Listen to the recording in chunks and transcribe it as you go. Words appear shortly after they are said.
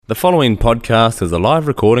The following podcast is a live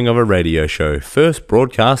recording of a radio show first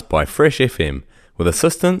broadcast by Fresh FM with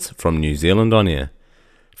assistance from New Zealand On Air.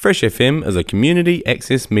 Fresh FM is a community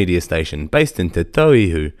access media station based in Te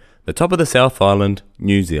Tauihu, the top of the South Island,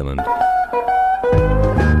 New Zealand.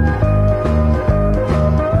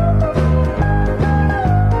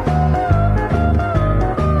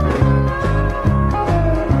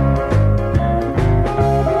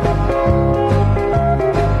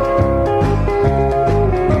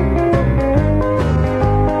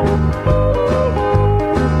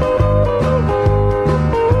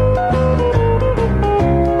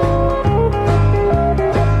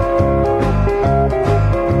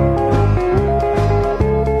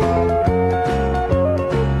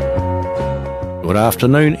 Good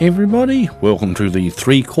afternoon, everybody. Welcome to the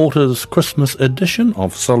 3/4 Christmas edition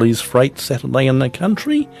of Solly's Freight Saturday in the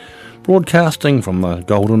Country, broadcasting from the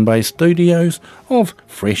Golden Bay studios of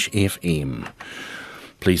Fresh FM.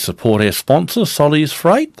 Please support our sponsor, Solly's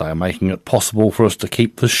Freight. They are making it possible for us to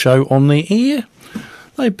keep this show on the air.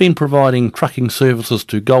 They've been providing trucking services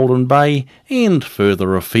to Golden Bay and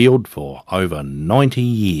further afield for over 90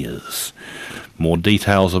 years. More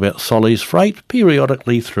details about Solly's Freight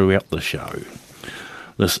periodically throughout the show.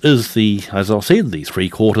 This is as I said, the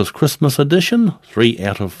 3/4 Christmas edition. 3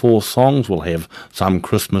 out of 4 songs will have some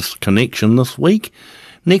Christmas connection this week.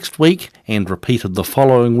 Next week, and repeated the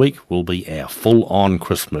following week, will be our full-on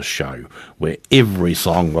Christmas show, where every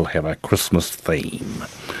song will have a Christmas theme.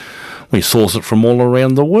 We source it from all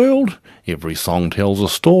around the world. Every song tells a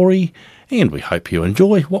story, and we hope you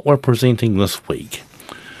enjoy what we're presenting this week.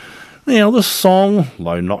 Now, this song,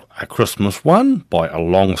 though not a Christmas one, by a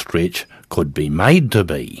long stretch, could be made to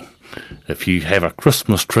be. If you have a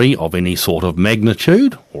Christmas tree of any sort of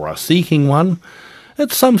magnitude, or are seeking one,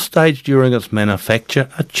 at some stage during its manufacture,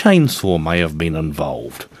 a chainsaw may have been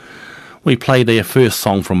involved. We played our first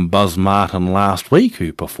song from Buzz Martin last week,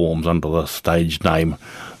 who performs under the stage name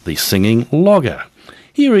The Singing Logger.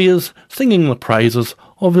 Here he is, singing the praises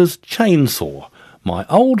of his chainsaw, My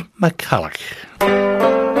Old McCulloch.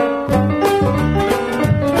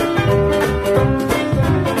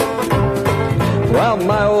 Well,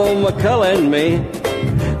 my old McCulloch and me,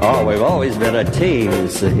 we've always been a team, you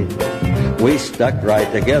see. We stuck right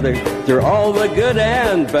together through all the good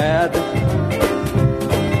and bad.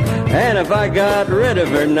 And if I got rid of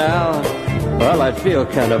her now, well, I'd feel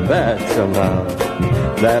kind of bad somehow.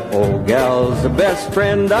 That old gal's the best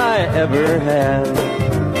friend I ever had.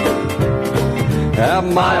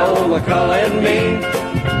 My old McCulloch and me,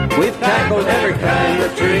 we've tackled every kind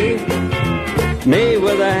of tree. Me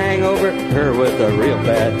with a hangover, her with a real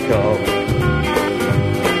bad cold.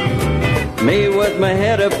 Me with my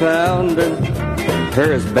head a-pounding,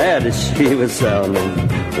 her as bad as she was sounding.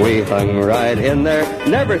 We hung right in there,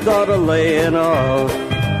 never thought of laying off.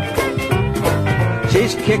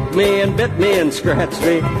 She's kicked me and bit me and scratched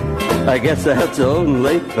me, I guess that's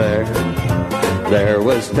only fair. There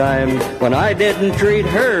was times when I didn't treat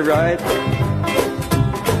her right.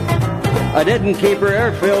 I didn't keep her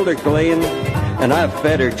air filter clean, and I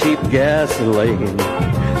fed her cheap gasoline.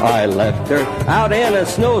 I left her out in a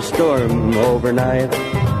snowstorm overnight.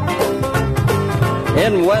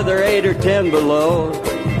 In weather 8 or 10 below,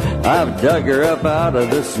 I've dug her up out of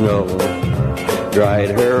the snow, dried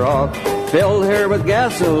her off, filled her with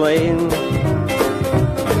gasoline.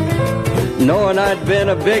 Knowing I'd been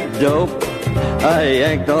a big dope, I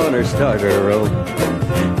yanked on her starter rope,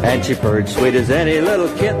 and she purred sweet as any little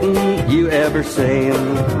kitten you ever seen.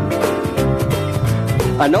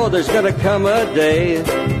 I know there's gonna come a day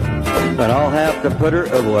when I'll have to put her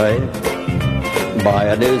away, buy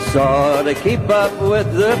a new saw to keep up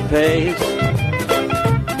with the pace.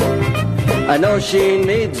 I know she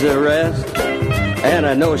needs a rest, and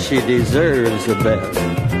I know she deserves the best.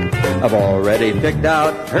 I've already picked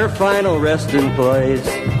out her final resting place.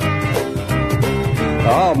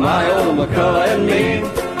 Oh, my old McCulloch and me,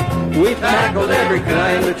 we've tackled every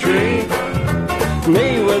kind of tree.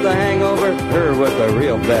 Me with a hangover, her with a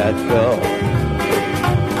real bad cold.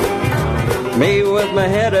 Me with my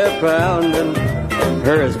head a-pounding,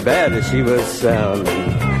 her as bad as she was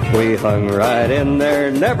sounding. We hung right in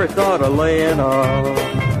there, never thought of laying off.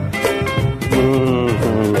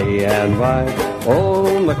 Me and my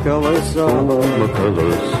old McCulloch song.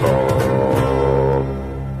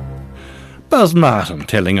 Buzz Martin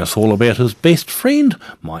telling us all about his best friend,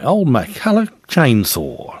 My Old McCulloch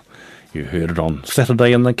Chainsaw. You heard it on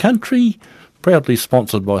Saturday in the Country, proudly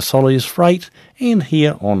sponsored by Solly's Freight and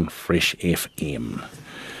here on Fresh FM.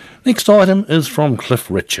 Next item is from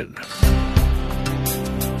Cliff Richard.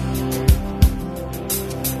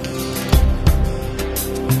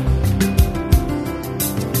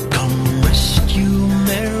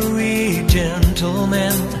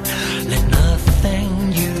 gentlemen, let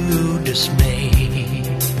nothing you dismay.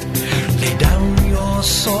 Lay down your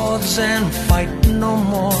swords and fight no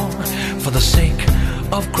more for the sake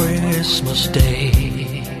of Christmas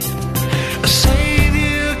Day. A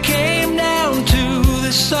Savior came down to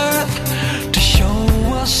this earth to show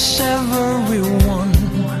us everyone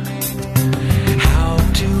how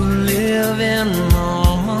to live in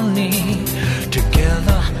harmony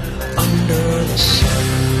together under the sun.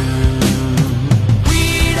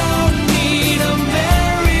 We don't need a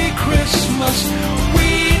Merry Christmas. We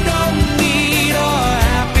don't need a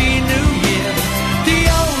Happy New Year. The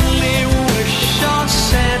only wish on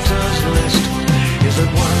Santa's list is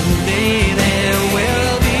that one day there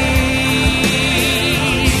will be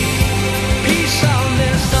peace on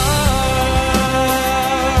this earth.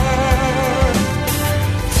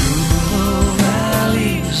 Through the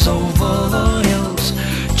valleys, over the hills,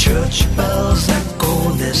 church bells echo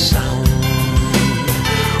their sound.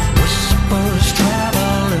 Whispers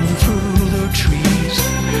traveling through the trees,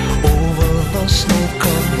 over the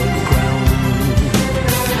snow-covered ground.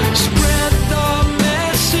 Spread the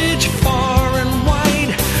message far and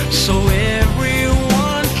wide, so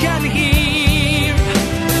everyone can hear.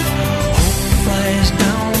 Hope flies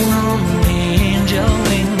down on angel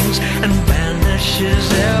wings and banishes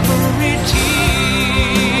every tear.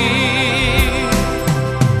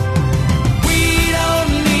 We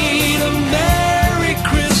don't need a Merry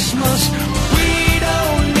Christmas. We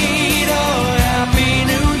don't need a Happy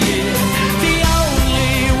New Year. The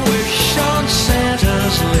only wish on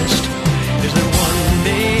Santa's list is that one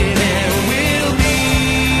day there will be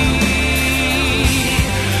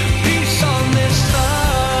peace on this earth.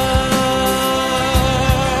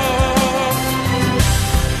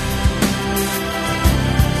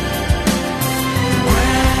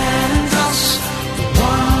 Grant us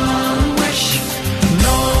one wish,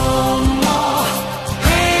 no more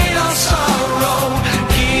pain or sorrow.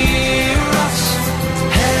 Hear us,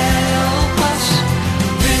 help us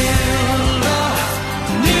build a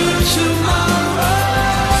new tomorrow.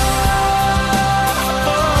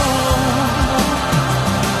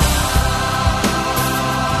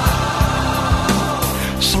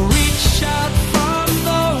 So reach out from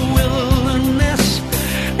the wilderness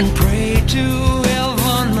and pray to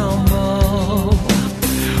heaven above.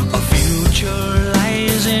 A future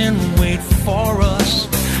lies in wait for us,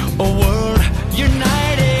 a world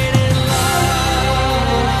united in love.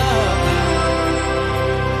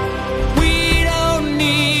 We don't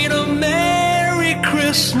need a Merry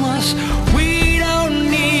Christmas. We don't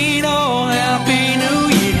need a Happy New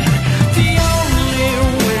Year. The only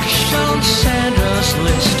wish on Santa's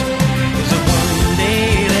list is that one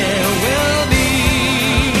day there will be,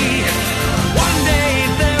 one day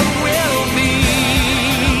there will be,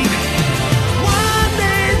 one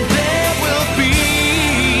day there will be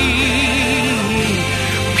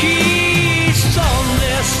peace on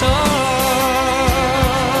this earth.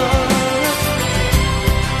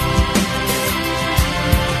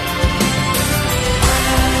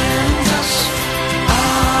 Grant us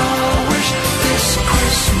our wish this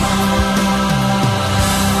Christmas.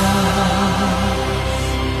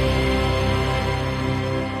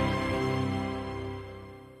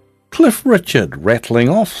 Cliff Richard rattling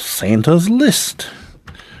off Santa's List.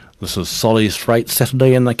 This is Solly's Freight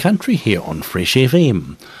Saturday in the Country here on Fresh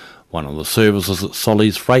FM. One of the services that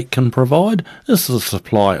Solly's Freight can provide is the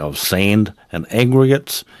supply of sand and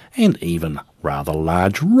aggregates and even rather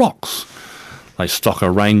large rocks. They stock a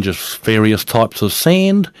range of various types of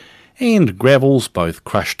sand and gravels, both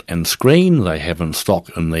crushed and screened. They have in stock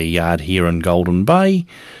in their yard here in Golden Bay.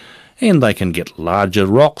 And they can get larger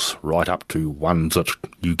rocks, right up to ones that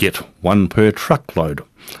you get one per truckload.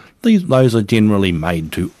 Those are generally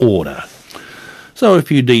made to order. So if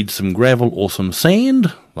you need some gravel or some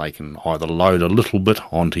sand, they can either load a little bit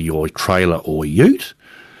onto your trailer or ute,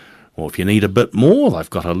 or if you need a bit more, they've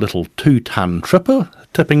got a little 2-ton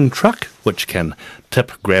tipping truck, which can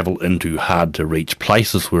tip gravel into hard-to-reach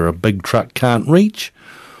places where a big truck can't reach.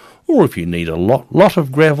 Or if you need a lot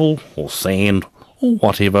of gravel or sand or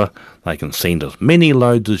whatever, they can send as many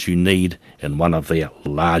loads as you need in one of their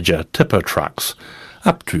larger tipper trucks,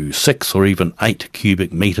 up to 6 or even 8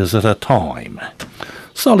 cubic metres at a time.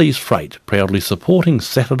 Solly's Freight, proudly supporting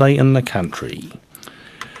Saturday in the Country.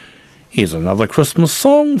 Here's another Christmas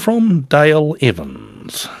song from Dale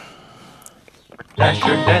Evans.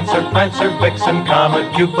 Dasher, Dancer, Prancer, Vixen,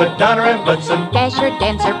 Comet, Cupid, Donner, and Blitzen. Dasher,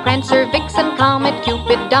 Dancer, Prancer, Vixen, Comet,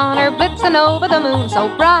 Cupid, Donner, Blitzen over the moon so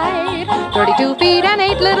bright. 32 feet and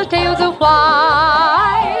 8 little tails of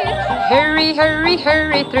white. Hurry, hurry,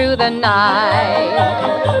 hurry through the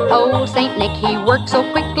night. Oh, Saint Nick, he worked so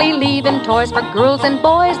quickly, leaving toys for girls and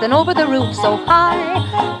boys. Then over the roof so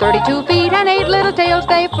high, 32 feet and 8 little tails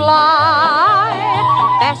they fly.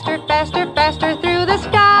 Faster, faster, faster through the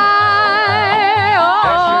sky.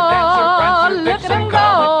 Oh, look at him go.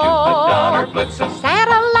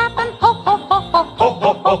 Santa laughing, ho, ho, ho, ho,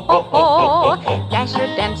 ho, ho, ho, ho. Dasher,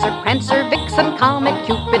 Dancer, Prancer, Vixen, Comet,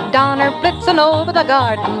 Cupid, Donner, Blitzen over the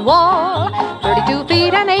garden wall. 32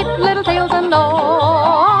 feet and 8 little tails and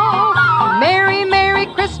all. Merry, Merry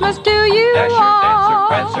Christmas to you Dasher, all.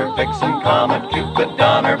 Dancer, Prancer, Vixen, Comet, Cupid,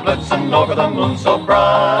 Donner, Blitzen over the moon so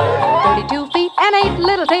bright. 32 feet and 8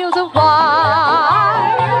 little tails of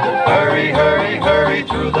white. Hurry, hurry, hurry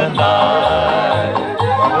through the night.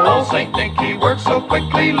 Old Saint Nick, he works so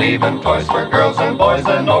quickly, leaving toys for girls and boys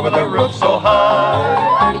and over the roof so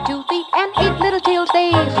high. 32 feet and 8 little tails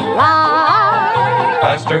they fly.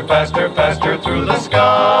 Faster, faster, faster through the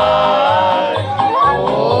sky.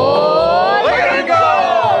 Oh, look at him go!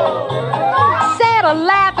 Santa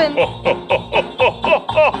laughing.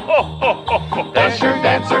 Dasher,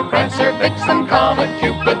 Dancer, Prancer, Vixen, Comet,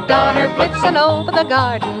 Cupid, Donner, Blitzen over the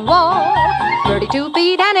garden wall. 32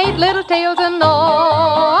 feet and 8 little tails and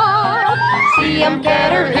all. See him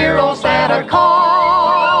catter, hear old Santa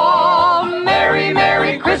call. Merry,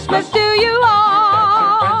 Merry Christmas to you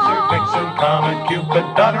all. Prancer, Vixen, Comet, Cupid,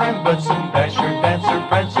 Donner, and Blitzen. Dasher, Dancer,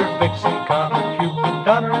 Prancer, Vixen, Comet, Cupid,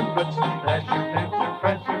 Donner, and Blitzen. Dasher, Dancer,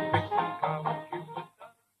 Prancer, Vixen, Comet, Cupid.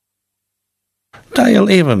 Dale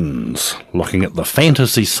Evans, looking at the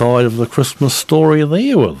fantasy side of the Christmas story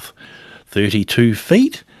there with 32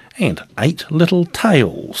 feet and 8 little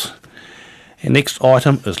tails. Our next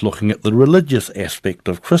item is looking at the religious aspect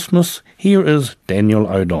of Christmas. Here is Daniel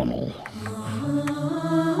O'Donnell.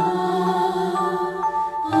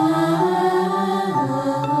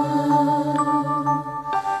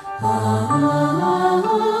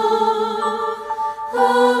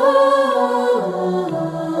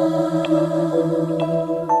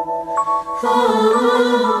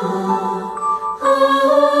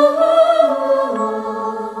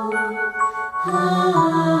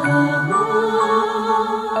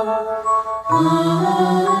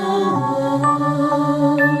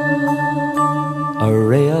 A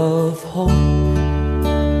ray of hope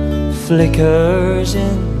flickers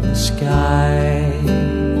in the sky.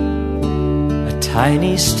 A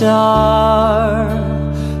tiny star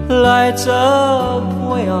lights up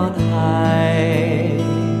way on high.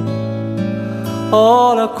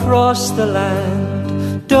 All across the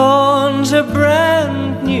land dawns a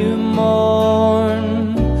brand new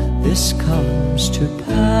morn. This comes to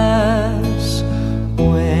pass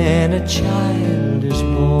when a child is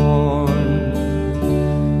born.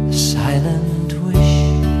 A silent wish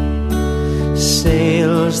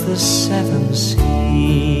sails the 7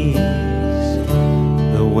 seas.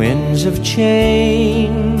 The winds of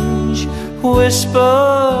change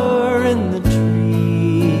whisper in the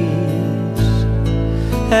trees,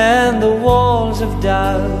 and the walls of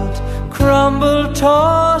doubt crumble,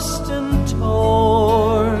 tossed and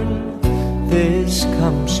torn. This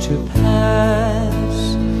comes to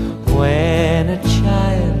pass when a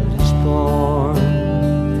child is born.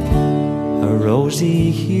 A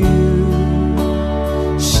rosy hue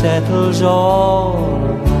settles all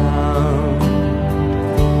around.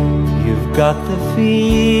 You've got the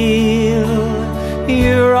feel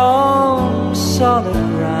you're on solid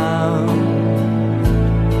ground.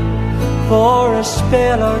 For a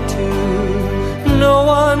spell or two, no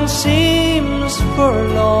one seems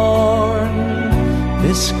forlorn.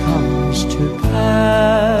 This comes to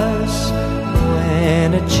pass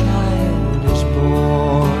when a child is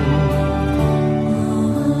born.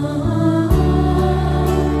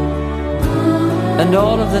 And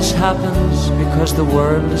all of this happens because the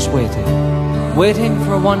world is waiting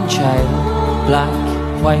for one child, black,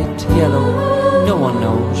 white, yellow, no one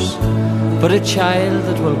knows. But a child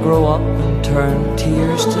that will grow up and turn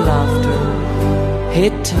tears to laughter,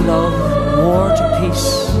 hate to love, war to peace,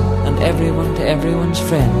 and everyone to everyone's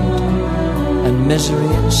friend. And misery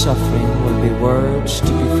and suffering will be words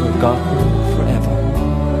to be forgotten forever.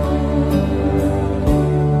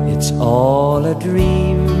 It's all a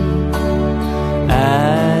dream,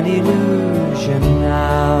 an illusion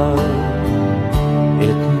now.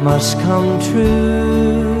 It must come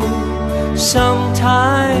true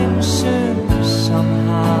sometime soon,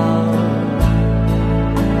 somehow.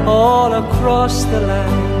 All across the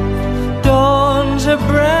land dawns a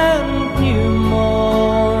brand new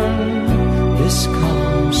morn. This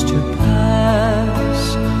comes to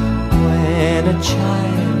pass when a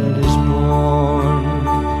child is born.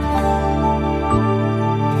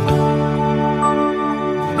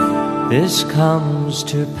 This comes comes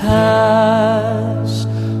to pass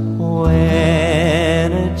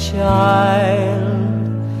when a child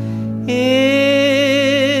is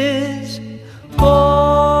born.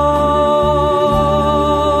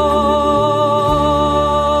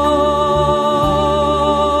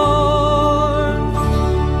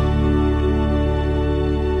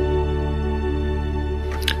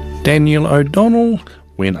 Daniel O'Donnell,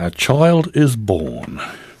 When a Child is Born.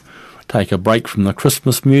 Take a break from the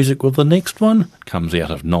Christmas music with the next one. Comes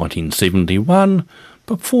out of 1971,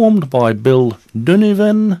 performed by Bill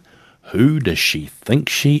Donovan. Who Does She Think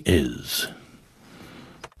She Is?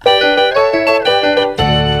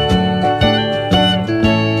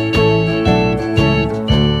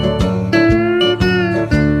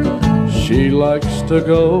 She likes to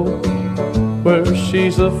go where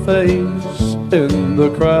she's a face in the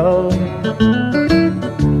crowd,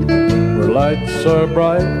 where lights are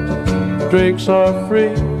bright, drinks are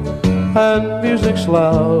free, and music's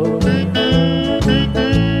loud.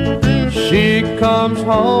 She comes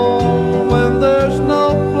home when there's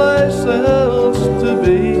no place else to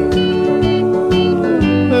be.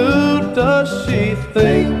 Who does she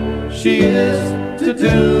think she is to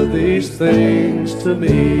do these things to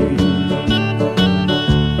me?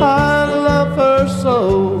 I love her so,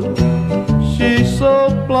 she's so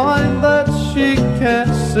blind that she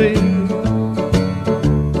can't see.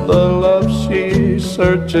 The love she's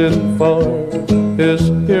searching for is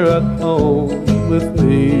here at home with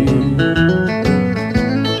me.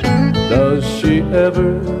 Does she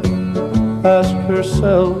ever ask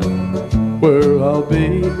herself where I'll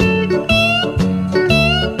be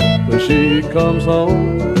when she comes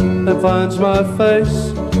home and finds my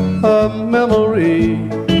face a memory?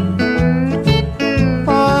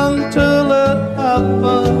 Until it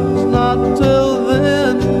happens, not till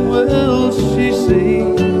then will she see.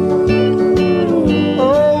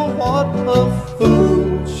 Oh, what a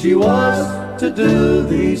fool she was to do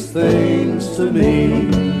these things to me.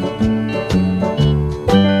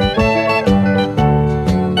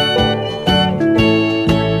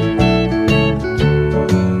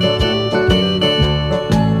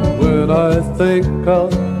 When I think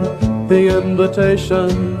of the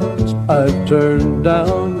invitations I've turned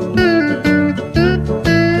down,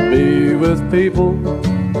 be with people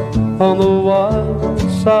on the wild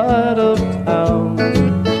side of town.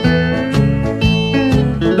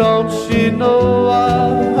 Don't she know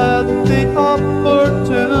I had the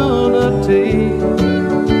opportunity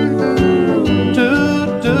to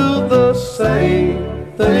do the same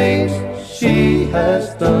things she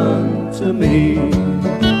has done to me?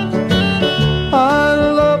 I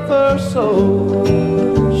love her so,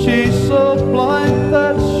 she's so blind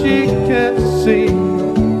that she can't see.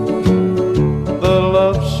 The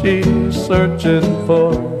love she's searching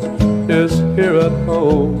for is here at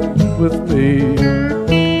home with me.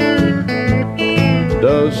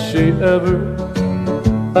 Does she ever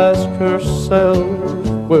ask herself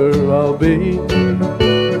where I'll be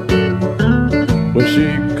when she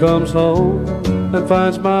comes home and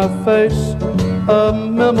finds my face a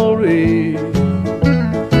memory?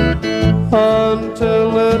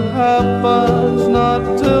 Until it happens, not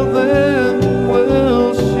till then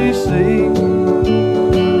will she see.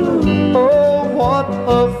 Oh, what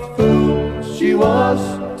a fool she was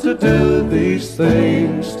to do these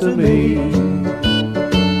things to me.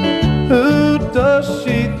 Who does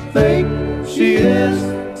she think she is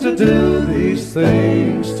to do these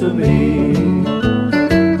things to me?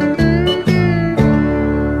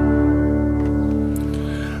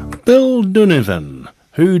 Bill Donovan,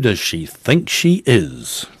 Who Does She Think She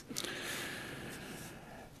Is?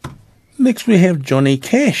 Next we have Johnny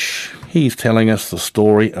Cash. He's telling us the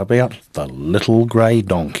story about the little grey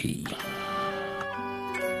donkey.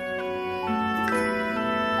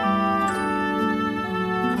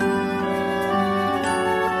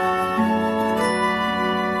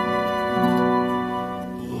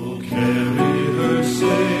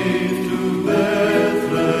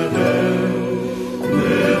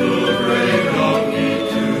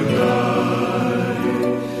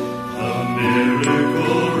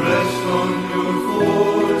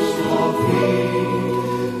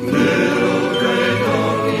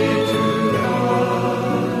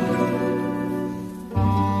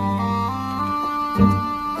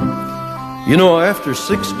 You know, after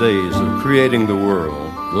 6 days of creating the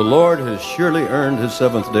world, the Lord has surely earned his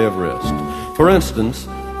seventh day of rest. For instance,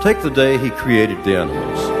 take the day he created the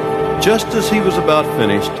animals. Just as he was about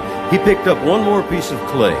finished, he picked up one more piece of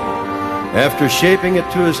clay. After shaping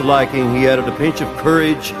it to his liking, he added a pinch of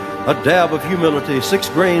courage, a dab of humility, 6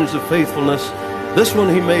 grains of faithfulness. This one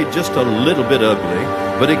he made just a little bit ugly,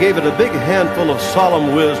 but he gave it a big handful of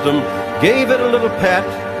solemn wisdom, gave it a little pat,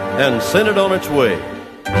 and sent it on its way.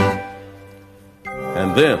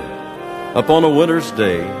 And then, upon a winter's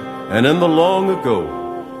day, and in the long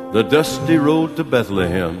ago, the dusty road to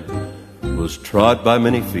Bethlehem was trod by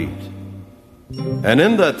many feet. And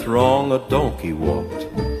in that throng a donkey walked,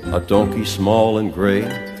 a donkey small and gray,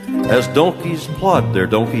 as donkeys plod their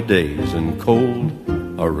donkey days in cold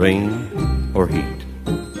or rain or heat.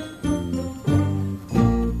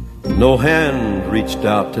 No hand reached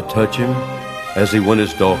out to touch him as he went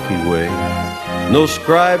his donkey way. No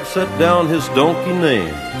scribe set down his donkey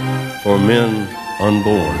name for men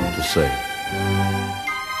unborn to say.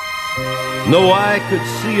 No eye could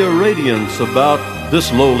see a radiance about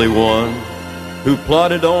this lowly one who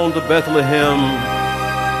plodded on to Bethlehem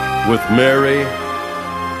with Mary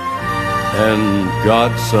and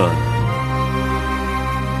God's Son.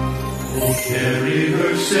 Oh, carry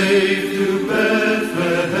her safe to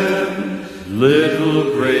Bethlehem, little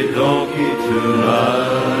gray donkey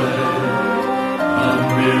tonight. A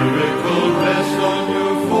miracle rest on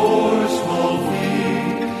your 4 small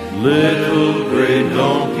feet, little gray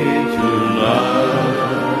donkey tonight.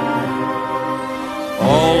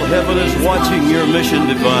 All heaven is watching your mission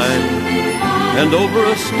divine, and over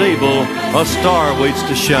a stable a star waits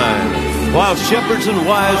to shine, while shepherds and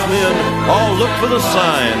wise men all look for the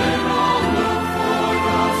sign.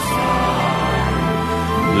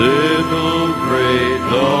 Little gray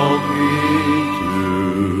donkey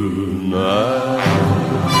tonight.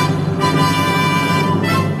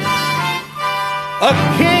 A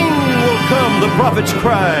king will come, the prophets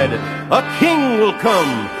cried. A king will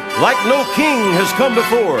come, like no king has come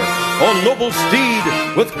before, on noble steed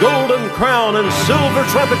with golden crown and silver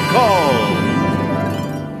trumpet call.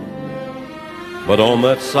 But on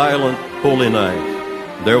that silent, holy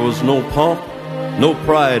night, there was no pomp, no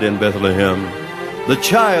pride in Bethlehem. The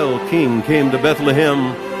child king came to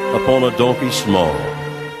Bethlehem upon a donkey small,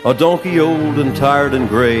 a donkey old and tired and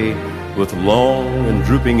gray, with long and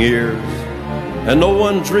drooping ears. And no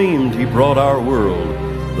one dreamed he brought our world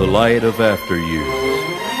the light of after years.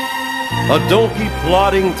 A donkey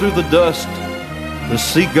plodding through the dust to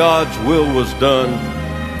see God's will was done,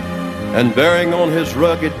 and bearing on his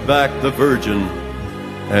rugged back the Virgin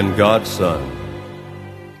and God's Son.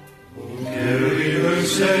 carry her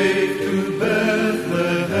safe to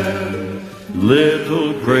Bethlehem,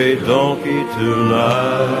 little gray donkey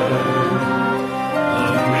tonight.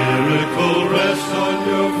 a miracle rest on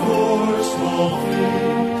your 4 small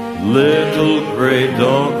feet, Little gray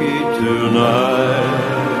donkey tonight.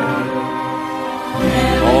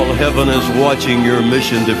 All heaven is watching your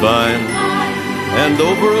mission divine, and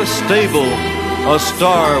over a stable a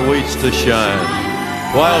star waits to shine,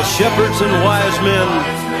 while shepherds and wise men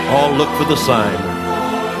all look for the sign.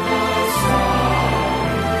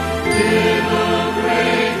 little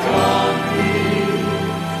gray donkey,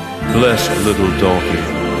 Blessed little donkey,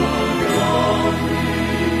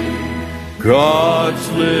 God's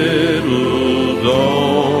little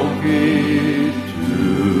donkey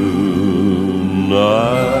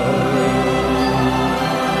tonight.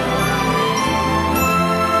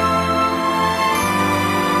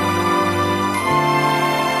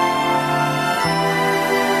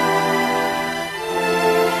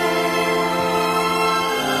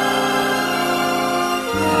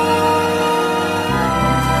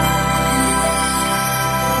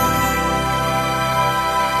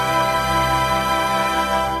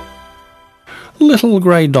 Little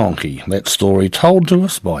Grey Donkey, that story told to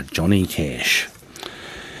us by Johnny Cash.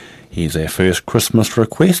 Here's our first Christmas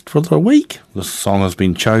request for the week. This song has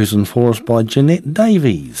been chosen for us by Jeanette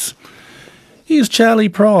Davies. Here's Charlie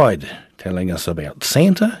Pride telling us about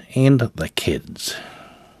Santa and the kids.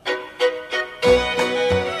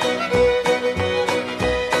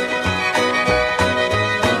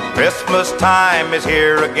 Christmas time is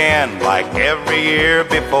here again, like every year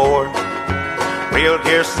before. We'll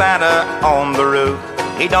hear Santa on the roof.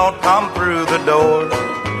 He don't come through the door.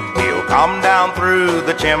 He'll come down through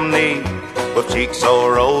the chimney with cheeks so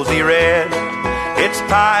rosy red. It's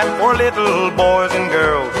time for little boys and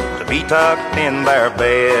girls to be tucked in their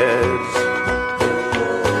beds.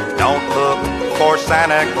 Don't look for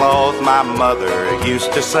Santa Claus, my mother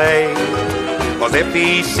used to say, 'cause if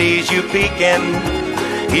he sees you peeking,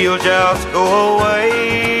 he'll just go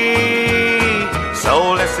away.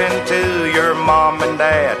 So listen to your mom and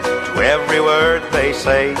dad, to every word they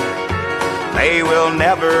say. They will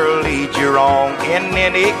never lead you wrong in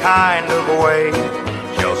any kind of way.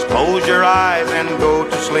 Just close your eyes and go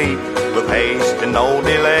to sleep with haste and no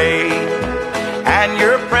delay. And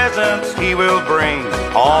your presents he will bring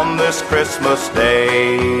on this Christmas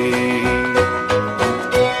day.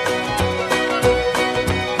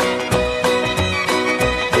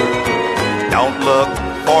 Don't look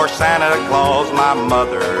for Santa Claus, my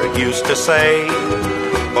mother used to say,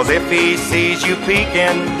 'cause if he sees you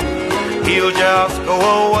peeking, he'll just go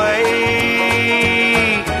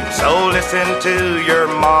away. So listen to your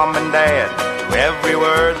mom and dad, to every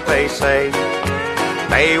word they say.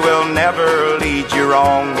 They will never lead you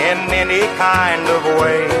wrong in any kind of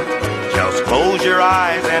way. Just close your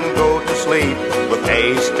eyes and go to sleep with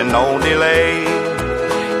haste and no delay.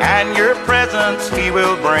 And your presents he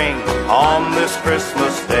will bring on this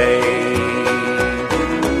Christmas day.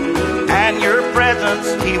 And your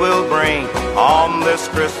presents he will bring on this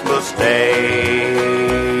Christmas day.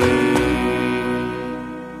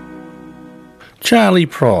 Charlie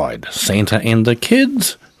Pride, Santa and the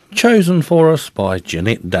Kids, chosen for us by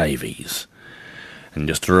Jeanette Davies. And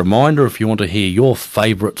just a reminder, if you want to hear your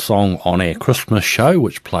favourite song on our Christmas show,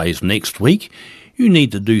 which plays next week, you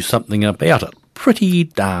need to do something about it pretty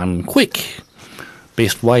darn quick.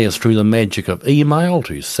 Best way is through the magic of email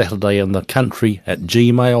to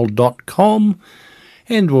saturdayinthecountry@gmail.com,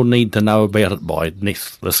 and we'll need to know about it by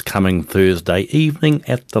this coming Thursday evening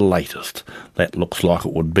at the latest. That looks like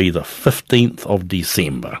it would be the 15th of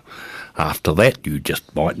December. After that, you just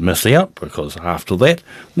might miss out, because after that,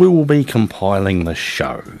 we will be compiling the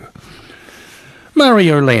show.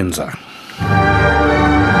 Mario Lanza.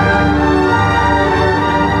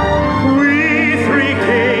 We three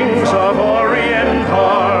kings of Orient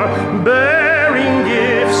are, bearing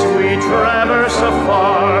gifts we traverse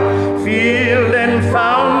afar, field and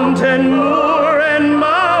fountain, moor and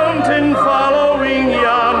mountain, following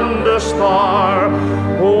yonder star.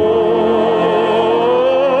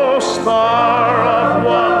 Star of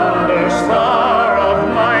wonder, star of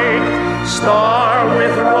might, star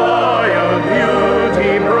with royal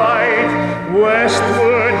beauty bright,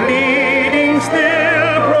 westward leading, still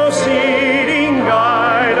proceeding,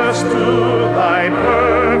 guide us to thy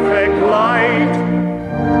perfect light.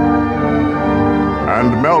 And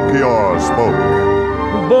Melchior spoke.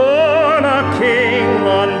 Born a king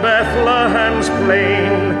on Bethlehem's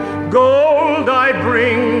plain, gold I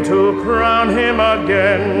bring to crown him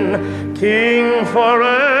again, King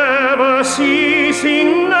forever,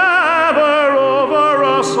 ceasing never over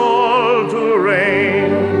us all to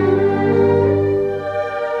reign.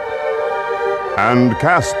 And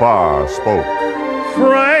Caspar spoke.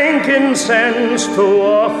 Frankincense to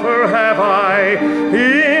offer have I,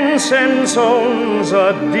 incense owns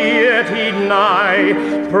a deity nigh,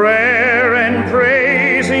 prayer and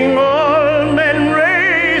praising all men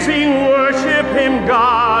raising, worship him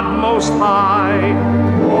God most high.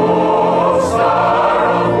 Oh, star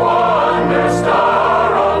of wonder,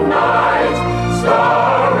 star of night,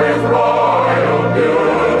 star with royal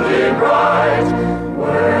beauty bright,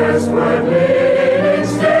 westward leading,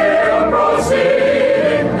 still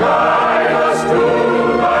proceeding, guide us to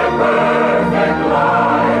thy perfect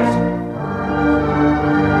light.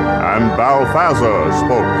 And Balthazar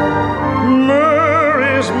spoke. Myrrh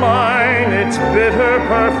is mine, its bitter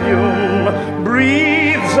perfume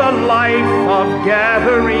breathes a life of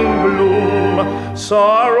gathering bloom,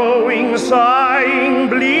 sorrowing, sighing,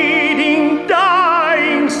 bleeding,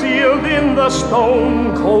 dying, sealed in the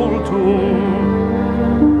stone-cold tomb.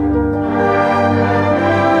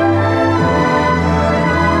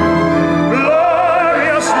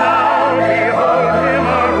 Glorious now, behold him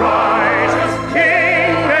arise,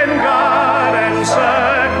 King and God and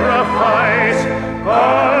sacrifice.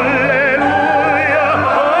 Hallelujah,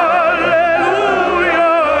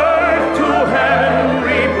 hallelujah, earth to heaven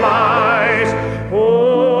replies.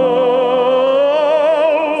 Oh,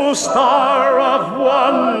 star of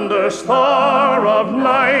wonder, star of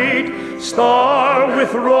night, star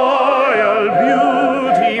with royal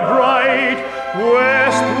beauty bright,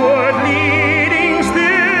 westward leading,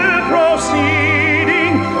 still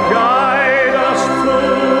proceeding, guide us to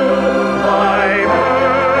thy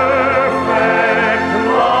perfect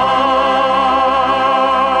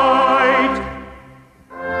light.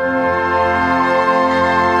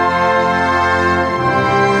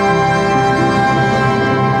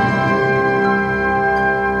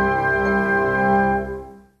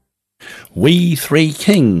 We Three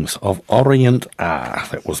Kings of Orient are.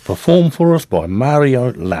 That was performed for us by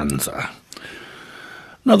Mario Lanza.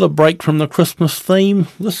 Another break from the Christmas theme.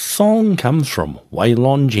 This song comes from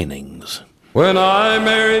Waylon Jennings. When I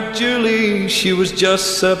married Julie, she was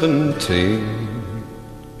just 17.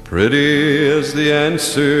 Pretty as the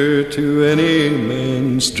answer to any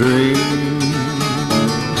man's dream.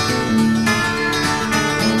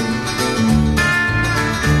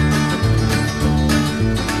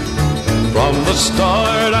 From the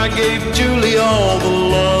start I gave Julie all the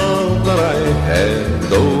love that I had,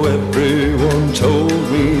 though everyone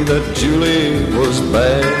told me that Julie was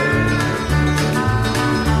bad.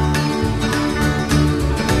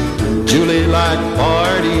 Julie liked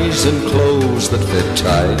parties and clothes that fit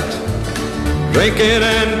tight, drinking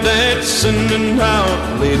and dancing and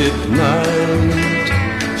out late at night.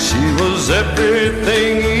 She was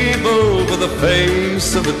everything evil with the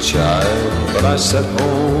face of a child, but I sat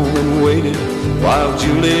home and waited while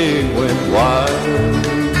Julie went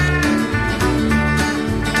wild.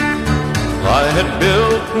 I had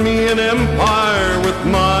built me an empire with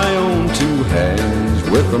my own two hands,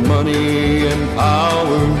 with the money and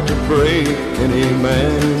power to break any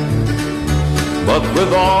man. But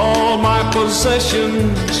with all my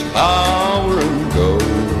possessions, power and gold,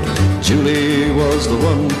 Julie was the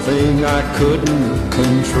one thing I couldn't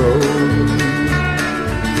control.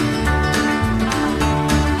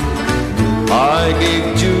 I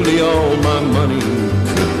gave Julie all my money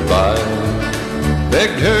could buy,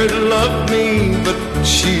 begged her to love me, but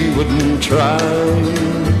she wouldn't try.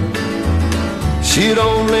 She'd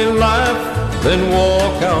only laugh, then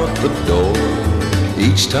walk out the door.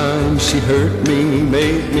 Each time she hurt me,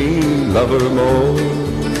 made me love her more.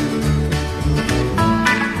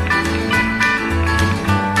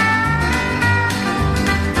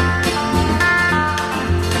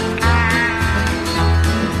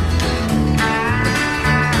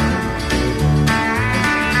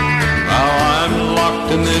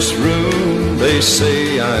 In this room, they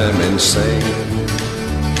say I'm insane,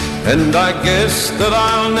 and I guess that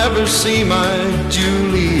I'll never see my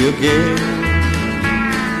Julie again.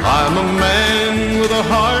 I'm a man with a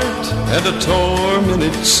heart and a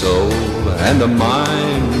tormented soul, and a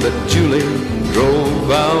mind that Julie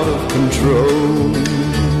drove out of control.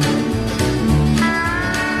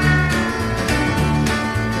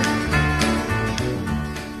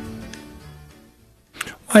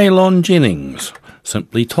 Waylon Jennings,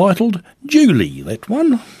 simply titled Julie, that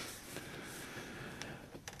one.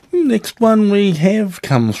 Next one we have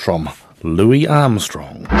comes from Louis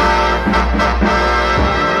Armstrong.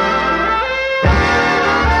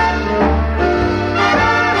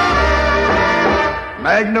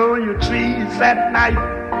 Magnolia trees at night,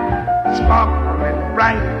 sparkling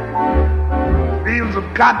bright, fields of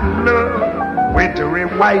cotton love, wintry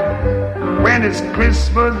white, when it's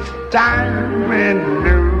Christmas time in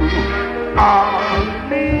New Orleans.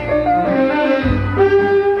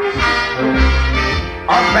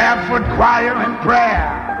 A barefoot choir and prayer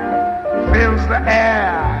fills the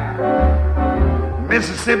air,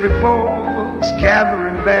 Mississippi folks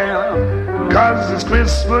gathering there, 'cause it's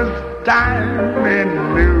Christmas time in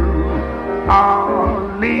New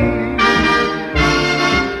Orleans.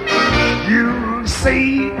 You'll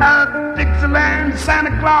see a Dixieland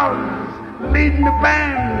Santa Claus leading the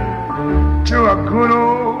band to a good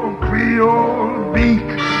old Creole beak.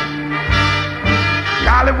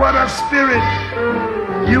 Golly, what a spirit,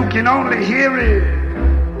 you can only hear it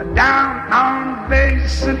down on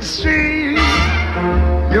Basin Street.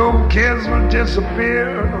 Your cares will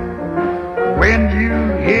disappear when you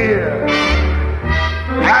hear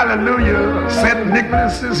hallelujah, St.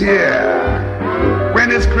 Nicholas is here.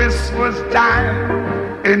 When it's Christmas time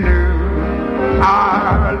in New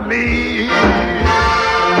Orleans.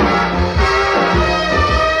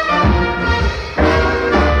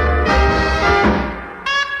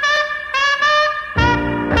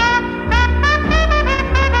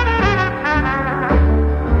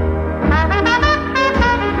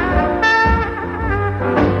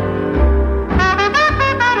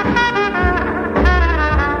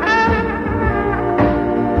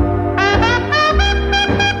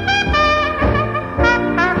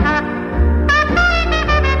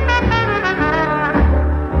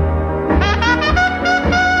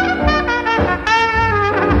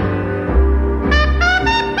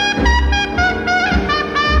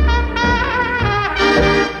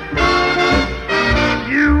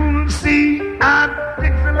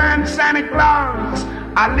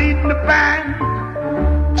 I lead the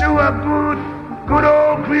band to a good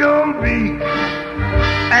old Creole beat.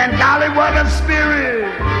 And golly, what a spirit,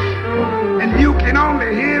 and you can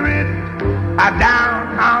only hear it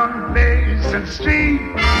down on Basin Street.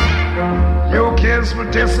 Your kiss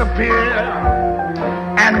will disappear,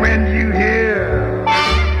 and when you hear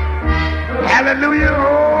hallelujah,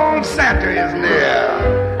 old Santa is near.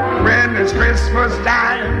 When it's Christmas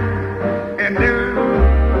time in New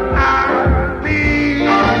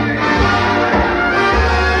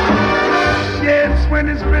Yes, when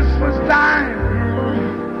it's Christmas time,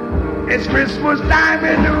 it's Christmas time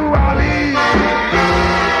in New Orleans.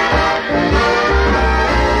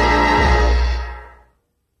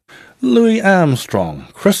 Louis Armstrong,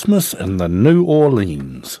 Christmas in the New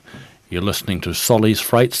Orleans. You're listening to Solly's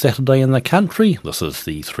Freight Saturday in the Country. This is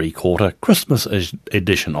the three-quarter Christmas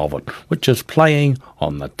edition of it, which is playing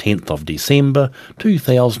on the 10th of December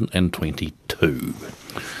 2022.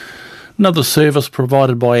 Another service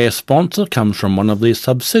provided by our sponsor comes from one of their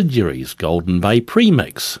subsidiaries, Golden Bay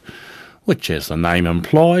Premix, which, as the name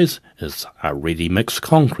implies, is a ready-mix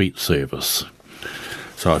concrete service.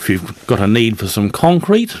 So if you've got a need for some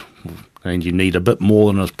concrete, and you need a bit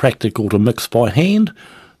more than is practical to mix by hand,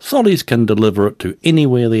 Solly's can deliver it to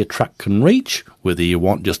anywhere their truck can reach, whether you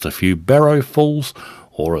want just a few barrowfuls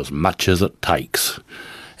or as much as it takes.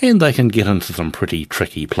 And they can get into some pretty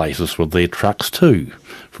tricky places with their trucks too.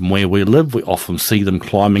 From where we live, we often see them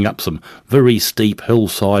climbing up some very steep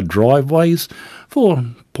hillside driveways for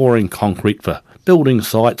pouring concrete for building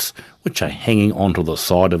sites which are hanging onto the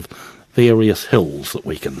side of various hills that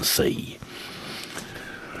we can see.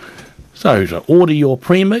 So to order your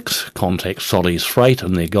premix, contact Solly's Freight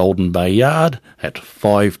in their Golden Bay yard at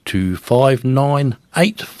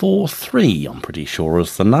 5259843, I'm pretty sure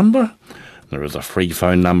is the number. There is a free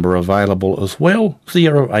phone number available as well,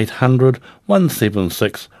 0800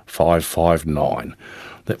 176 559.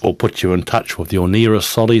 That will put you in touch with your nearest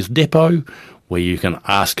Solly's depot, where you can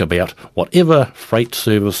ask about whatever freight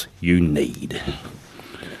service you need.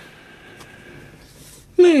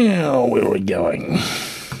 Now, where are we going?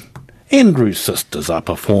 Andrew's Sisters are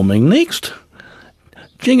performing next.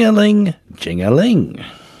 Jing-a-ling, jing-a-ling.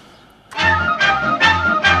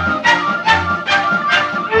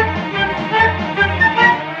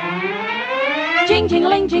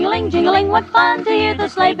 Jing-jing-a-ling, jing-a-ling, jing-a-ling, what fun to hear the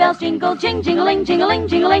sleigh bells jingle. Jing-jing-a-ling, jing-a-ling,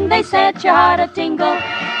 jing-a-ling, they set your heart a-tingle.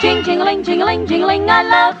 Jing-jing-a-ling, jing-a-ling, jing-a-ling, I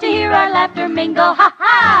love to hear our laughter mingle.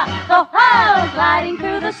 Ha-ha, ho-ho, gliding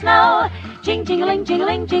through the snow. Jing-jing-a-ling,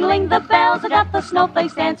 jing-a-ling, jing-a-ling, the bells have got the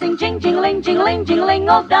snowflakes dancing. Jing-jing-a-ling, jing-a-ling, jing-a-ling,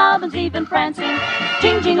 old Dobbin's even prancing.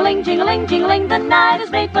 Jing-jing-a-ling, jing-a-ling, jing-a-ling, the night is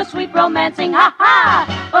made for sweet romancing. Ha-ha,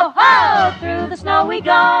 ho-ho, through the snow we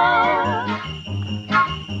go.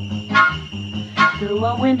 Through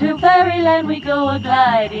a winter fairyland we go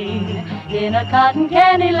a-gliding, in a cotton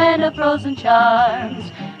candy land of frozen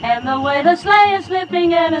charms. And the way the sleigh is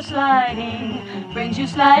slipping and a-sliding brings you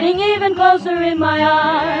sliding even closer in my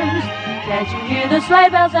arms. Can't you hear the sleigh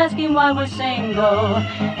bells asking why we're single,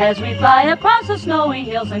 as we fly across the snowy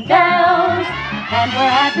hills and dales? And we're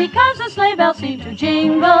happy 'cause the sleigh bells seem to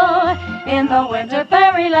jingle in the winter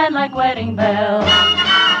fairyland like wedding bells.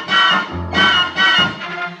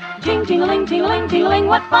 Jing-jing-a-ling, jing-a-ling, jing-a-ling,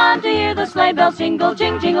 what fun to hear the sleigh bells jingle.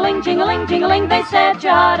 Jing-jing-a-ling, jing-a-ling, jing-a-ling, they set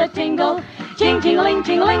your heart a-tingle. Jing-jing-a-ling,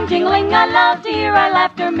 jing-a-ling, jing-a-ling, I love to hear our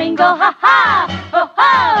laughter mingle. Ha-ha,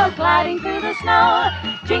 ho-ho, gliding through the snow.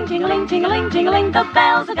 Jing-jing-a-ling, jing-a-ling, jing-a-ling, the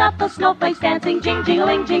bells have got the snowflakes dancing.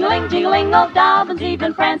 Jing-jing-a-ling, jing-a-ling, jing-a-ling, old Dobbin's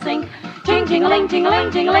even prancing. Jing-jing-a-ling,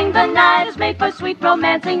 jing-a-ling, jing-a-ling, the night is made for sweet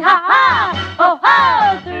romancing. Ha-ha,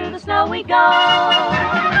 ho-ho, through the snow we go.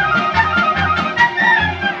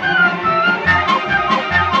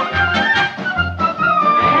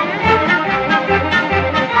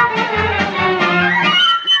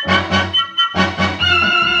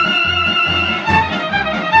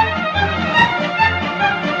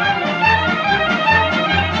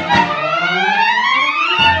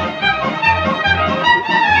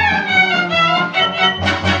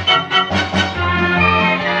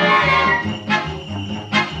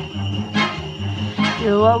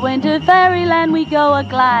 To a winter fairyland we go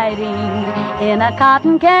a-gliding, in a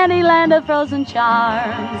cotton candy land of frozen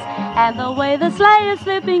charms. And the way the sleigh is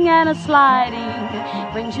slipping and a-sliding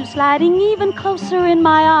brings you sliding even closer in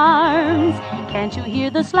my arms. Can't you hear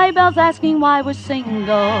the sleigh bells asking why we're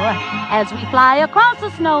single, as we fly across the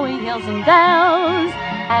snowy hills and dales?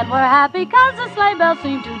 And we're happy 'cause the sleigh bells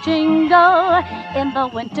seem to jingle in the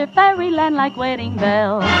winter fairyland like wedding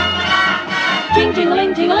bells.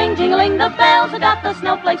 Jing-jing-a-ling, jing-a-ling, jing-a-ling, the bells have got the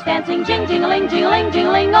snowflakes dancing. Jing-jing-a-ling, jing-a-ling,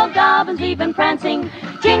 jing-a-ling, old Dobbin's even prancing.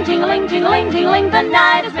 Jing-jing-a-ling, jing-a-ling, jing-a-ling, the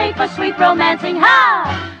night is made for sweet romancing. Ha!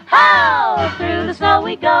 How! Through the snow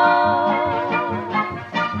we go.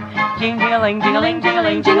 Jing-jing-a-ling, jing-a-ling,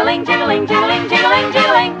 jing-a-ling, jing-a-ling, jing-a-ling, jing-a-ling, jing-a-ling,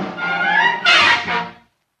 jing-a-ling.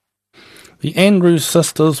 The Andrews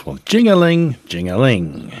Sisters with Jing-a-ling,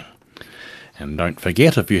 jing-a-ling. And don't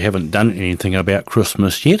forget, if you haven't done anything about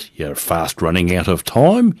Christmas yet, you're fast running out of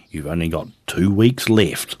time. You've only got 2 weeks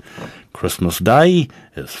left. Christmas Day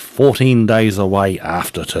is 14 days away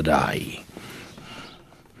after today.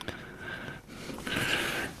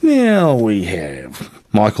 Now we have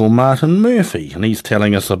Michael Martin Murphy, and he's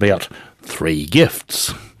telling us about 3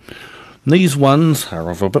 gifts. These ones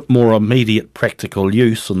are of a bit more immediate practical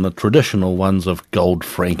use than the traditional ones of gold,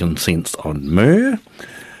 frankincense and myrrh.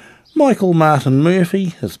 Michael Martin Murphy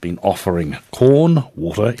has been offering corn,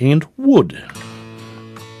 water and wood.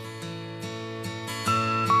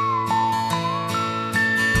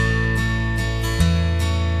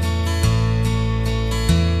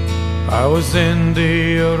 I was in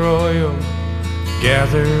the arroyo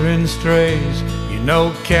gathering strays. You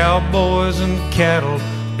know cowboys and cattle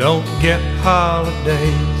don't get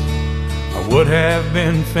holidays. I would have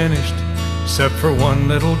been finished except for one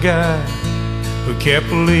little guy who kept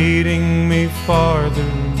leading me farther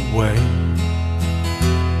away.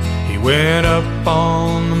 He went up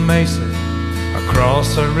on the mesa,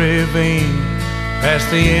 across a ravine, past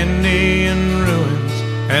the Indian ruins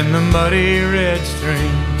and the muddy red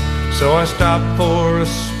stream. So I stopped for a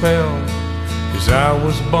spell, 'cause I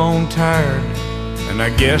was bone tired, and I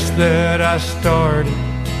guess that I started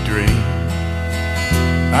to dream.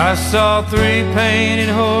 I saw 3 painted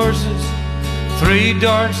horses, 3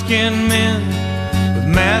 dark-skinned men with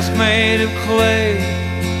masks made of clay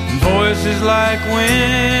and voices like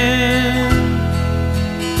wind,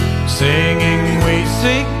 singing, "We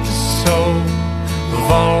seek the soul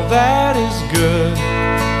of all that is good.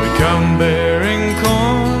 We come bearing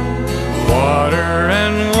corn, water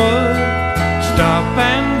and wood. Stop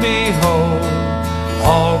and behold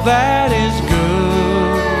all that is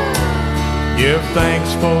good. Give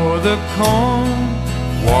thanks for the corn,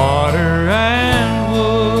 water and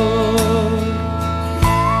wood."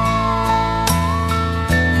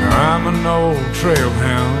 I'm an old trail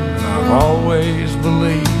hound, and I've always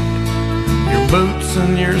believed your boots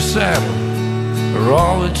and your saddle are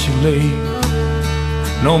all that you leave.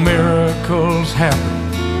 No miracles happen,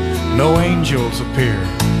 no angels appear,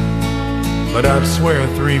 but I'd swear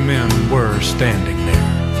 3 men were standing there.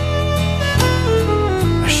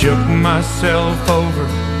 I shook myself over,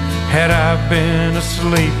 had I been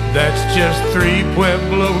asleep. That's just 3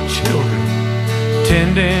 Pueblo children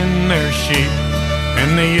tending their sheep,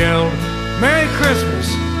 and they yelled, "Merry Christmas,"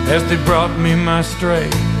 as they brought me my stray,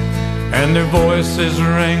 and their voices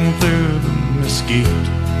rang through the mesquite,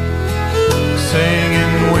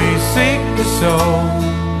 singing, "We seek the soul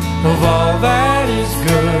of all that is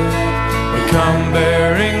good. We come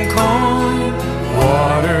bearing corn,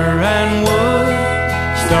 water and wood.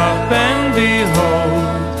 Stop and behold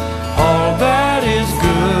all that is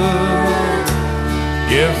good.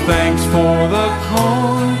 Give thanks for the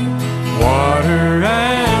corn, water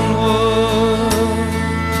and wood."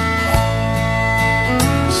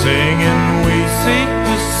 Singing, "We seek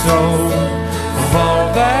the soul of all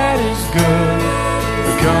that is good.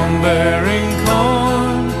 We come bearing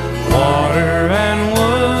corn, water and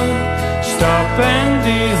wood. Stop and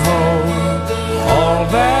behold all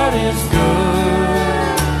that is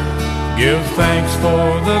good. Give thanks for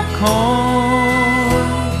the corn,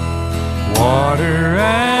 water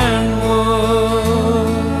and wood."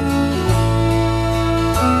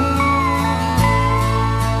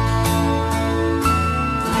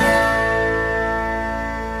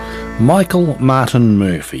 Michael Martin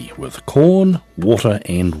Murphy with corn, water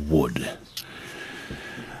and wood.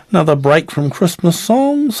 Another break from Christmas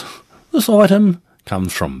songs. This item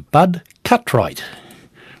comes from Bud Cutright.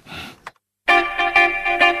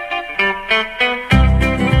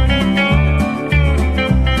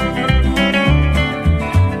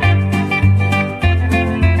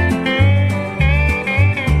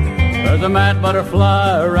 There's a mad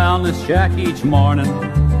butterfly around this shack each morning,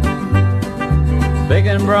 big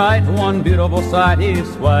and bright, one beautiful sight he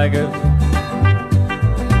swaggers.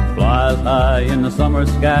 Flies high in the summer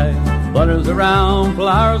sky, flutters around,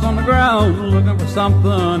 flowers on the ground, looking for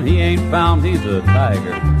something he ain't found. He's a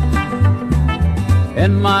tiger.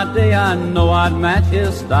 In my day I know I'd match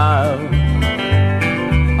his style.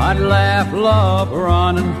 I'd laugh, love,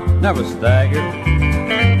 run, and never stagger.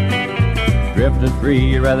 Drifted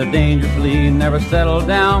free rather dangerously, never settled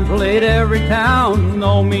down, played every town.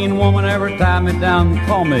 No mean woman ever tied me down,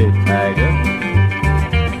 call me tiger.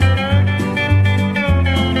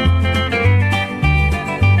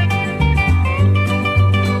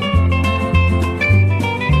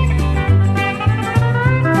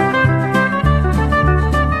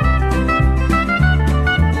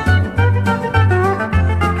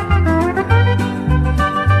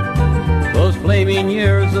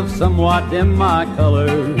 Years of somewhat dim my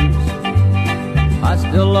colors, I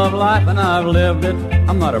still love life and I've lived it,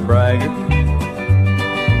 I'm not a braggart.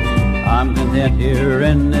 I'm content here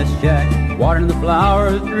in this shack, watering the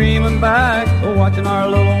flowers, dreaming back, watching our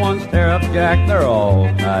little ones tear up Jack, they're all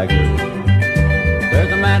tigers.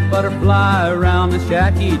 There's a mad butterfly around the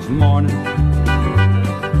shack each morning,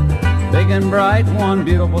 big and bright, one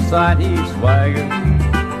beautiful sight he swaggers.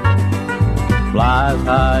 Flies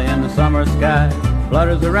high in the summer sky,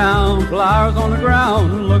 flutters around, flowers on the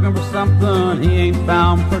ground, looking for something he ain't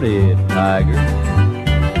found. Pretty tiger.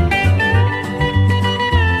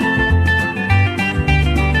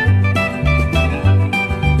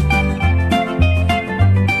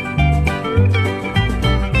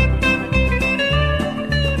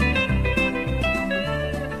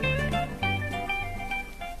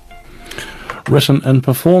 Written and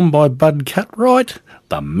performed by Bud Cutright,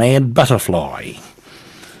 The Mad Butterfly.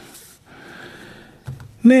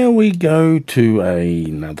 Now we go to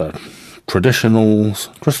another traditional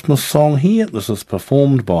Christmas song here. This is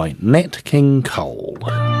performed by Nat King Cole.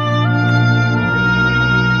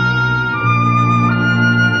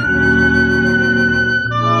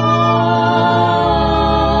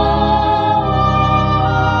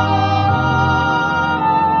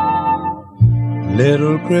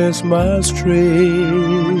 Little Christmas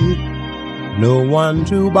tree, no one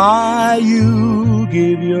to buy you,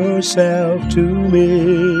 give yourself to me.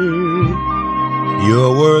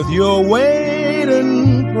 You're worth your weight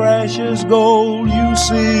in precious gold, you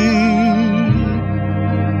see.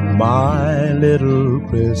 My little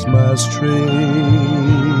Christmas tree.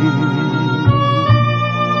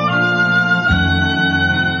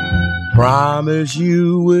 Promise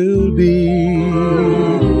you will be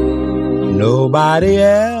nobody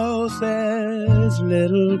else's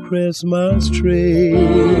little Christmas tree.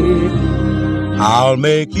 I'll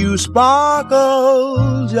make you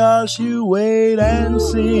sparkle, just you wait and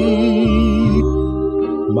see.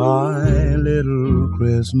 My little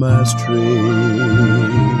Christmas tree.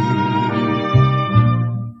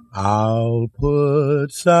 I'll put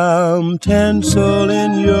some tinsel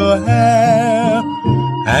in your hair,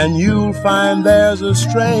 and you'll find there's a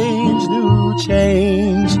strange new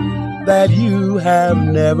change that you have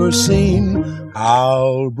never seen.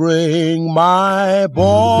 I'll bring my boy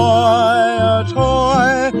a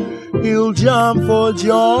toy, he'll jump for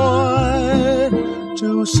joy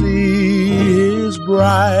to see his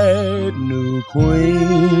bright new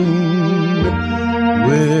queen.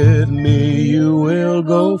 With me you will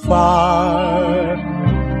go far,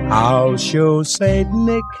 I'll show Saint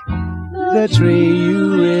Nick the tree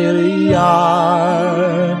you really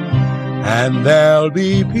are. And there'll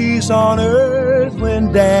be peace on earth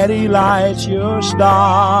when Daddy lights your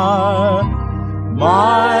star.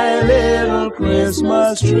 My little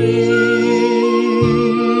Christmas tree.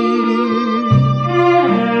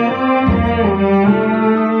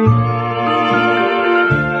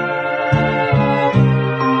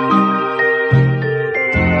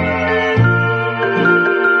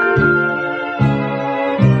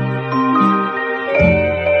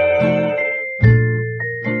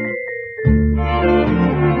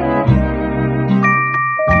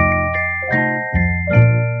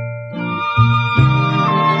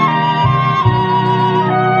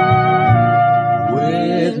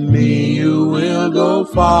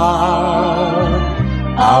 Far,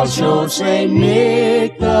 I'll show Saint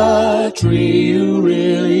Nick the tree you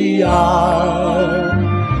really are.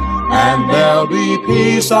 And there'll be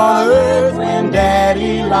peace on earth when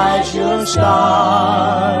Daddy lights your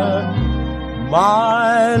star.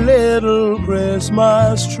 My little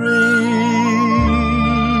Christmas tree.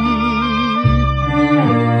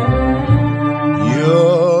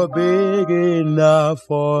 You're big enough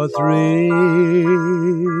for three.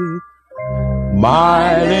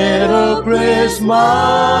 My little Christmas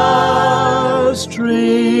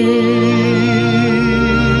tree.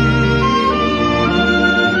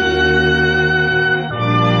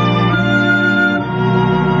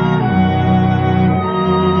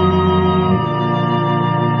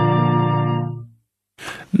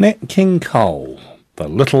 Nat King Cole, The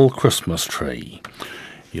Little Christmas Tree.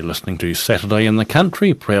 You're listening to Saturday in the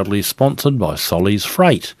Country, proudly sponsored by Solly's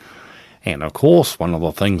Freight. And of course, one of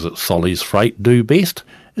the things that Solly's Freight do best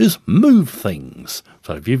is move things.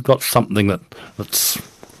 So if you've got something that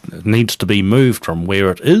needs to be moved from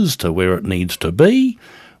where it is to where it needs to be,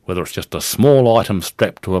 whether it's just a small item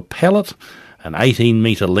strapped to a pallet, an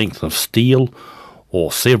 18-metre length of steel,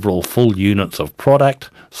 or several full units of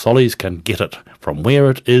product, Solly's can get it from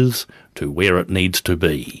where it is to where it needs to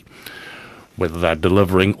be. Whether they're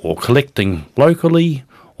delivering or collecting locally,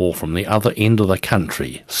 or from the other end of the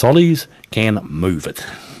country, Solly's can move it.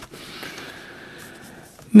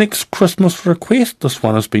 Next Christmas request, this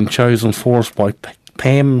one has been chosen for us by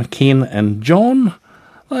Pam, Ken and John.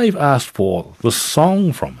 They've asked for the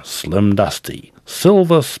song from Slim Dusty,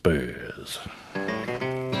 Silver Spurs.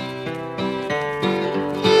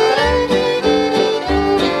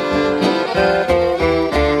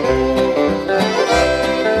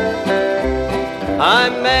 I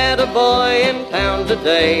met a boy in town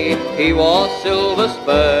today, he wore silver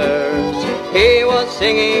spurs. He was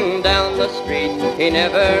singing down the street, he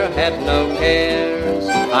never had no cares.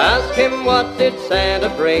 I asked him what did Santa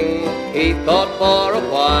bring, he thought for a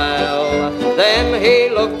while. Then he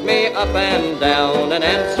looked me up and down and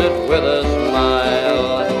answered with a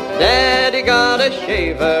smile. Daddy got a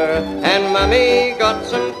shaver and Mommy got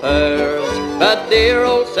some furs, but dear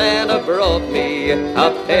old Santa brought me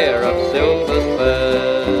a pair of silver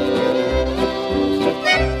spurs.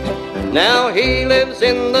 Now he lives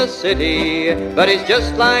in the city, but he's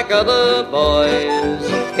just like other boys.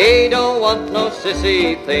 He don't want no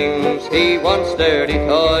sissy things, he wants dirty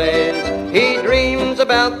toys. He dreams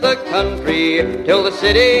about the country till the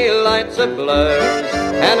city lights are blurs,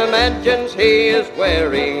 and imagines he is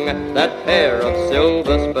wearing that pair of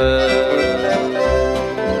silver spurs.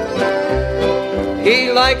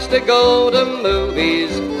 He likes to go to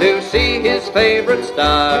movies to see his favorite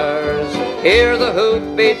stars, hear the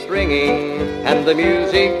hoofbeats ringing and the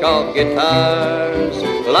music of guitars.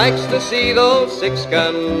 Likes to see those six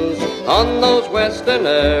guns on those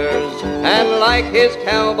westerners, and like his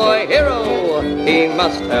cowboy hero, he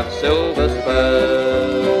must have silver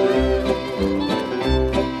spurs.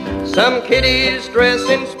 Some kiddies dress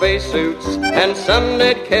in spacesuits and some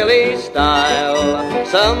Ned Kelly style.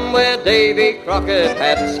 Some wear Davy Crockett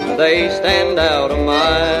hats, they stand out a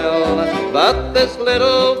mile. But this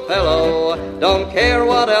little fellow don't care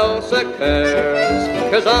what else occurs,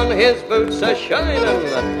 'cause on his boots are shining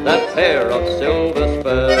that pair of silver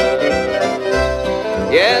spurs.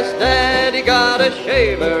 Yes, Daddy got a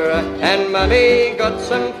shaver and Mommy got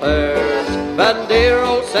some furs, but dear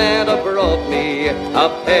old Santa brought me a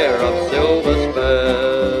pair of silver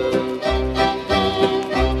spurs.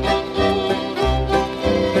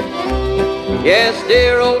 Yes,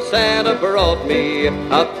 dear old Santa brought me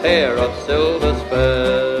a pair of silver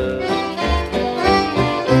spurs.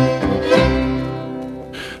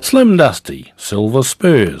 Slim Dusty, Silver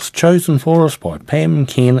Spurs, chosen for us by Pam,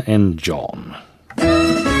 Ken and John.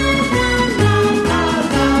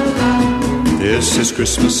 This is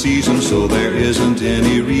Christmas season, so there isn't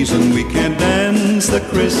any reason we can't dance the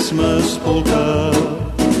Christmas polka.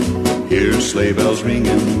 Here's sleigh bells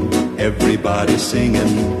ringing, everybody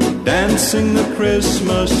singing, dancing the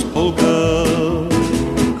Christmas polka.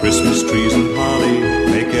 Christmas trees and holly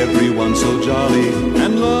make everyone so jolly,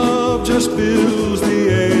 and love just fills the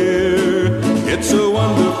air. It's a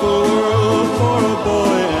wonderful world for a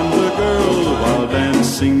boy and a girl while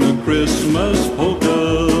dancing the Christmas polka.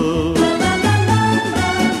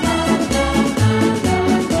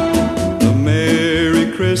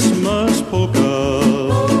 Christmas polka.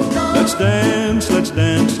 Let's dance, let's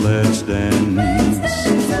dance, let's dance.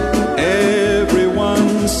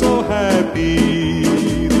 Everyone's so happy,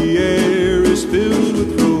 the air is filled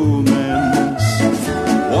with romance.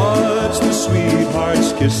 Watch the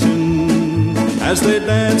sweethearts kissing as they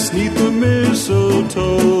dance 'neath the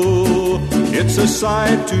mistletoe. It's a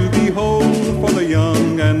sight to behold for the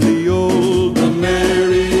young and the old. The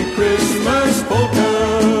Merry Christmas polka.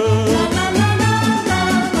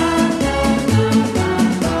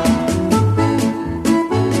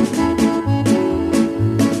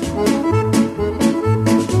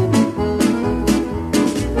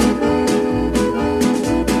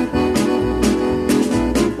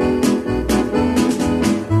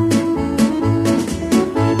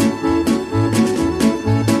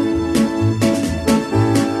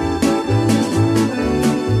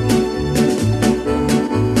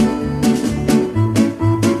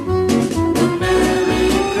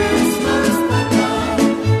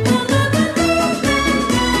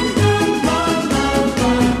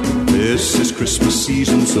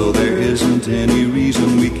 So there isn't any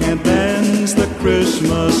reason we can't dance the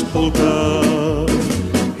Christmas polka.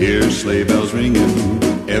 Here's sleigh bells ringing,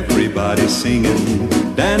 everybody singing,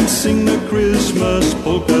 dancing the Christmas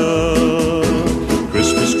polka.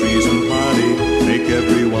 Christmas trees and party make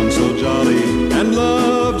everyone so jolly, and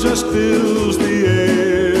love just fills the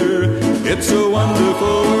air. It's a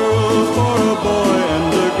wonderful world for a boy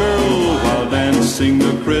and a girl while dancing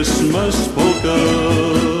the Christmas polka.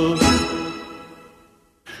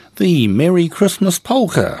 The Merry Christmas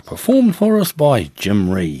Polka, performed for us by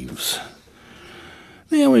Jim Reeves.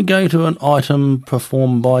 Now we go to an item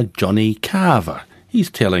performed by Johnny Carver.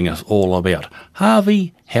 He's telling us all about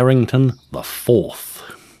Harvey Harrington IV.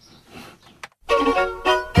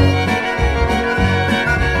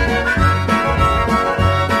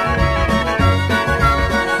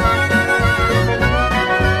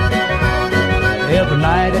 Every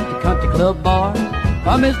night at the country club bar,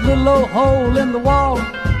 from his little old hole in the wall,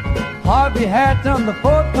 Harvey Harrington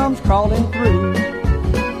IV comes crawling through.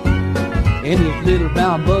 In his little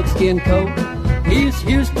brown buckskin coat, He's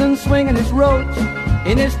Houston swinging his roach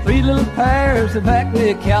in his 3 little pairs of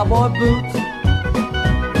Hackney cowboy boots.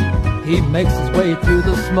 He makes his way through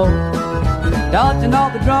the smoke, dodging all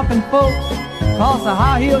the drunken folks, 'cause a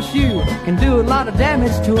high-heel shoe can do a lot of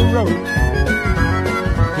damage to a roach.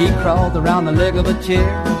 He crawled around the leg of a chair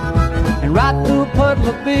and right through a puddle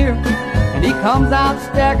of beer, and he comes out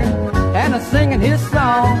staggering and a-singing his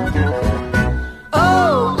song.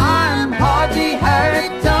 Oh, I'm Harvey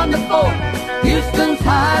Harrington IV, Houston's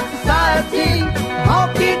high society,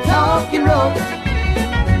 honky-tonkin' roach.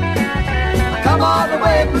 I come all the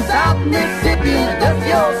way from South Mississippi in a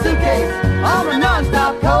dusty old suitcase on a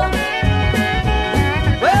non-stop coach.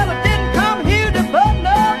 Well, I didn't come here to bug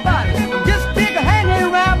nobody, just dig a hanging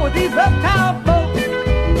around with these uptown folks.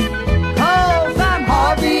 'Cause I'm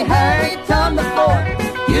Harvey Harrington IV,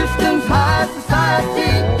 Houston's high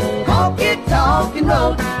society, honky-tonkin'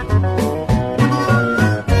 roach.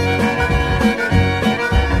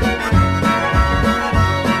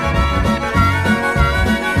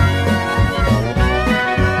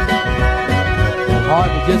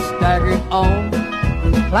 Harvey just staggered on,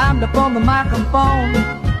 climbed up on the microphone.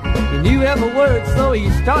 He knew every word, so he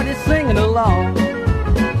started singing along.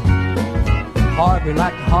 Harvey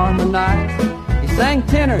liked to harmonize. He sang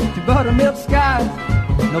tenor to buttermilk skies.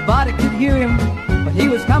 Nobody could hear him, but he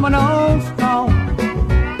was coming on strong.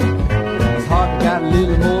 His Harvey got a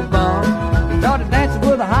little more bum. He started dancing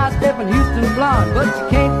with a high-stepping Houston blonde, but you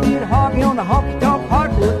can't beat Harvey on the honky-tonk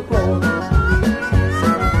hardwood floor.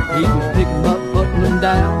 He was picking up, putting him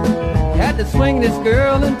down. He had to swing this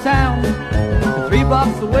girl in town. And 3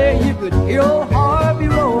 blocks away, you could hear old Harvey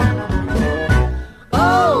roar.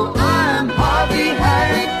 Oh, I'm Harvey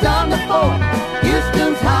Harrington IV,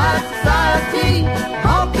 Houston's high society,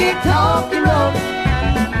 honky-tonkin' roach.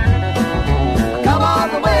 Come all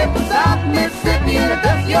the way from South Mississippi in a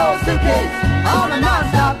dusty old suitcase on a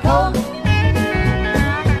non-stop coach.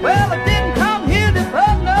 Well, I didn't come here to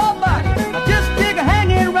bug nobody, I just dig a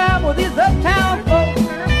hanging around with these uptown folks.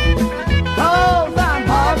 'Cause I'm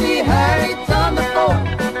Harvey Harrington IV,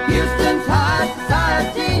 Houston's high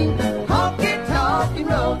society, honky-tonkin'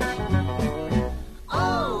 roach.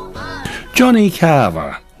 Johnny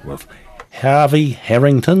Carver with Harvey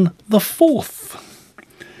Harrington IV.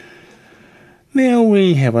 Now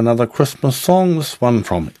we have another Christmas song, this one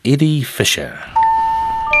from Eddie Fisher.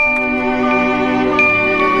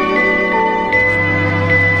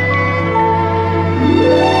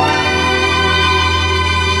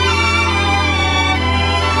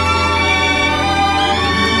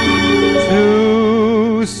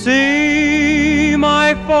 To see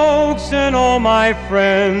my folks and all my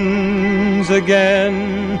friends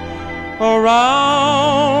again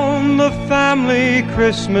around the family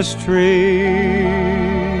Christmas tree,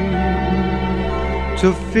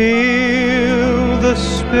 to feel the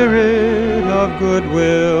spirit of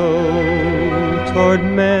goodwill toward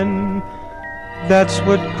men, that's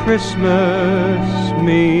what Christmas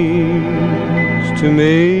means to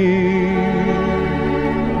me.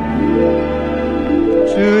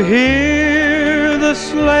 To hear the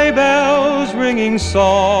sleigh bells ringing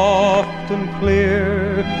soft and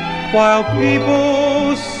clear, while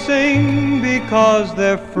people sing because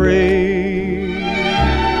they're free.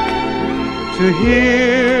 To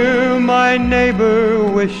hear my neighbor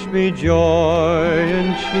wish me joy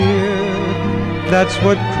and cheer, that's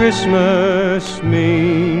what Christmas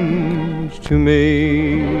means to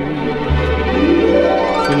me.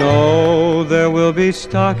 To know there will be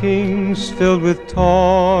stockings filled with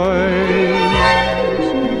toys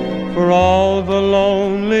for all the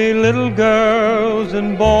lonely little girls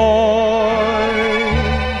and boys.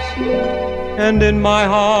 And in my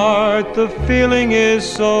heart the feeling is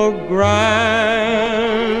so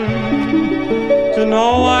grand, to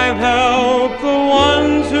know I've helped the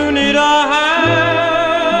ones who need a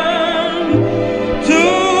hand, to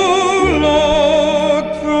look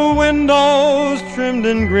through windows trimmed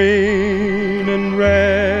in green and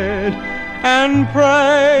red and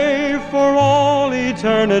pray for all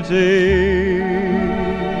eternity,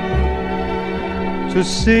 to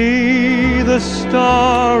see the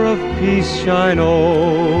star of peace shine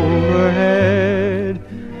overhead,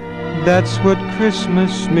 that's what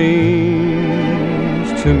Christmas means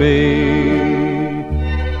to me.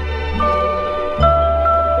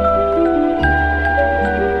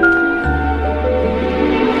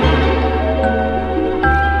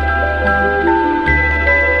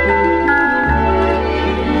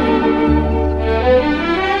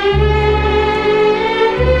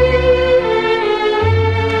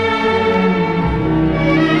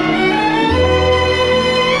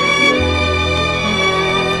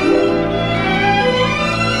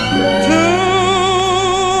 To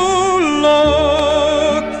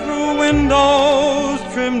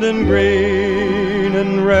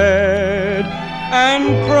bread and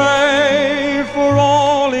pray for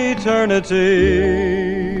all eternity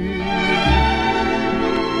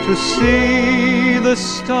to see the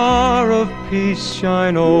star of peace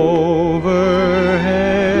shine overhead.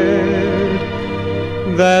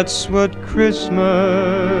 That's what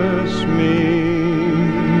Christmas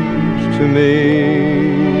means to me.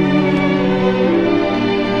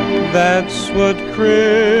 That's what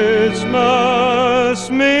Christmas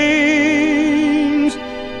means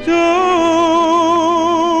to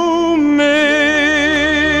me.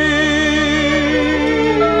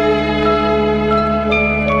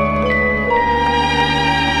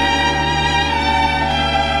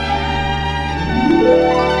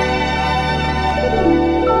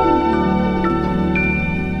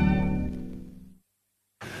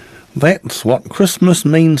 That's what Christmas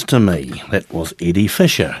means to me. That was Eddie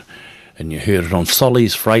Fisher. And you heard it on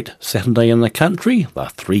Solly's Freight Saturday in the Country, the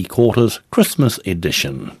 3/4 Christmas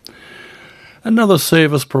edition. Another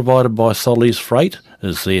service provided by Solly's Freight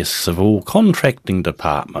is their civil contracting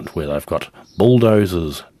department, where they've got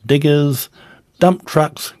bulldozers, diggers, dump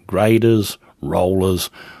trucks, graders, rollers,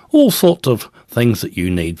 all sorts of things that you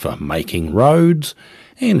need for making roads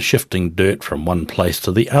and shifting dirt from one place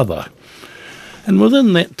to the other. And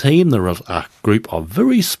within that team there is a group of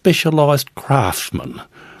very specialised craftsmen.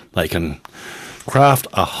 They can craft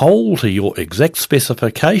a hole to your exact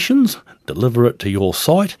specifications, deliver it to your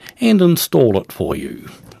site and install it for you.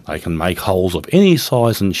 They can make holes of any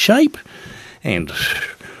size and shape, and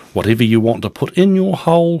whatever you want to put in your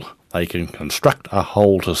hole, they can construct a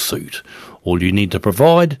hole to suit. All you need to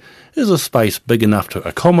provide is a space big enough to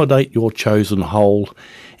accommodate your chosen hole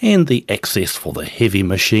and the access for the heavy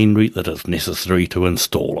machinery that is necessary to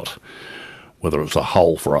install it. Whether it's a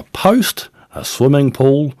hole for a post, a swimming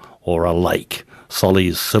pool or a lake,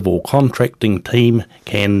 Solly's civil contracting team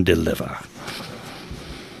can deliver.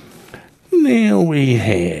 Now we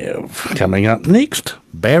have, coming up next,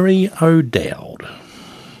 Barry O'Dowd.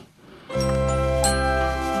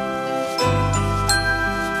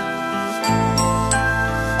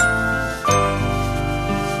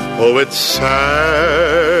 Oh, it's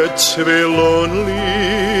sad to be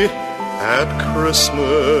lonely at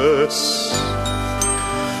Christmas,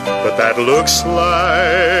 but that looks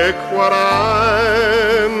like what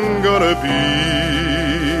I'm gonna be.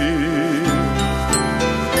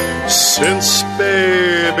 Since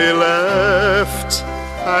baby left,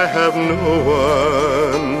 I have no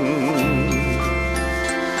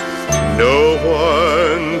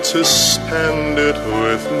one to spend it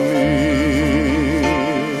with me.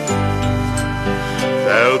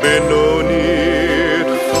 There'll be no need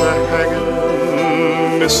for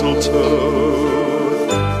hanging mistletoe.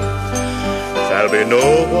 There'll be no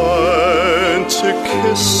one to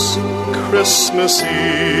kiss Christmas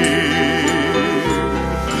Eve.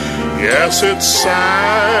 Yes, it's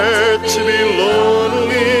sad to be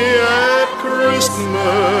lonely at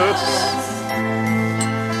Christmas,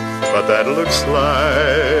 but that looks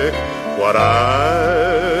like what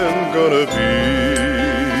I'm gonna be.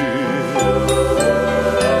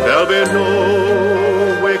 There'll be no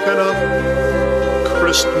waking up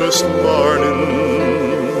Christmas morning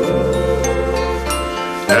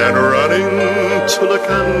and running to look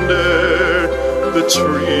under the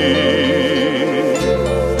tree,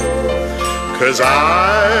 'cause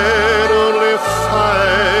I'd only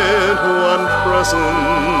find one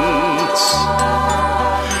present,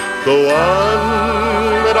 the one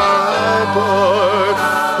that I bought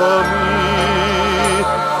for me.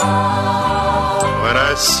 When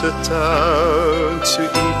I sit down to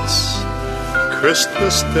eat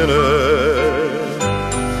Christmas dinner,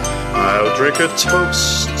 I'll drink a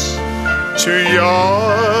toast to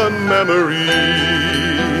your memory.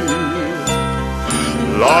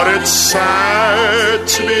 Lord, it's sad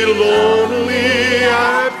to be lonely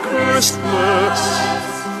at Christmas,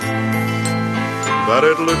 but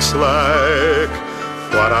it looks like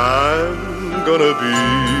what I'm gonna be.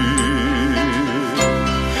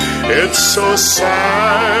 It's so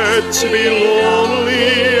sad to be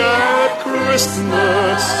lonely at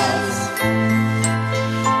Christmas,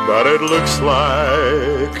 but it looks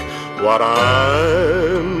like what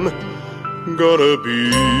I'm gonna be.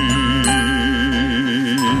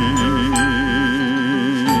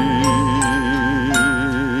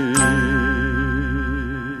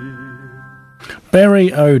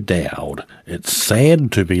 Barry O'Dowd, it's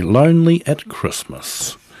sad to be lonely at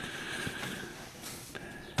Christmas.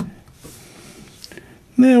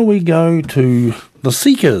 Now we go to the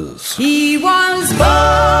Seekers. He was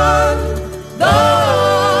born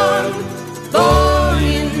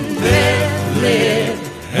in Bethlehem.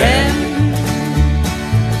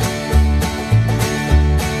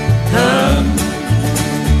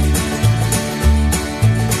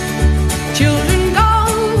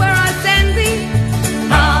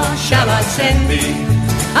 send thee?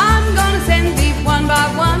 I'm gonna send thee one by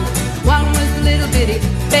one. One was the little bitty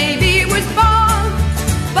baby was born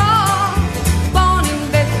in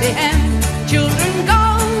Bethlehem. Children, go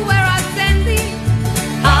where I send thee.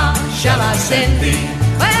 How shall I send thee?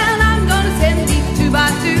 Well, I'm gonna send thee two by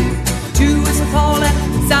two. Two was for Paul and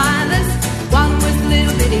Silas. One was the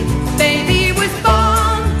little bitty baby was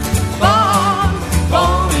born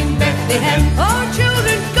in Bethlehem. Oh,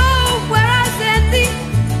 children, go where I send thee.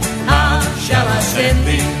 How shall I send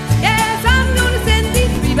thee? Yes, I'm gonna send thee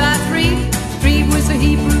three by three. Three was the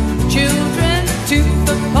Hebrew children. Two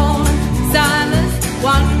for Paul and Silas.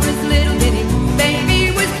 One was the little bitty baby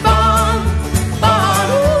was born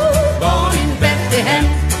in Bethlehem.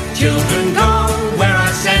 Children, go where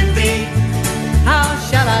I send thee. How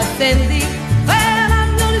shall I send thee? Well,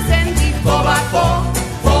 I'm gonna send thee four by four.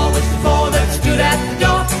 Four was the four that stood at the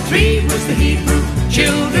door. Three was the Hebrew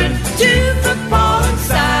children. Two for Paul and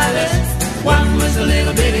Silas. One was a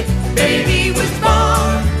little bitty baby was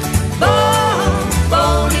born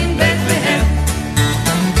in Bethlehem.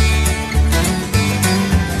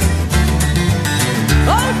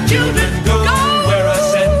 Oh, children, go where I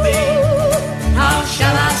send thee. How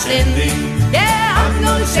shall I send thee? Yeah, I'm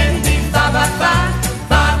gonna send thee five by five.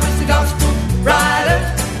 Five was the gospel rider.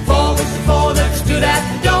 Four was the four that stood at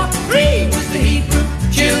the door. Three was the Hebrew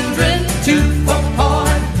children. Two for Paul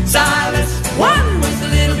and Silas. One was the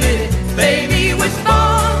little bitty baby was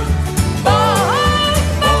born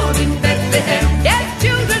in Bethlehem. Yes,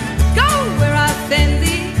 children, go where I send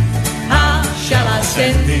thee. How shall I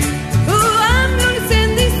send thee? Ooh, I'm gonna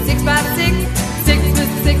send thee six by six. Six was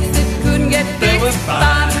the six that couldn't get fixed.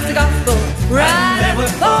 Five was the gospel rider.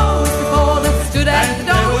 Four was the four that stood at the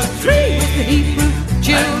door. Three was the Hebrew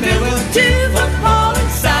children. Two for Paul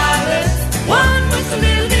and Silas. One was the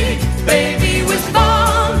little bitty baby was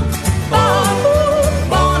born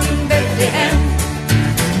in Bethlehem.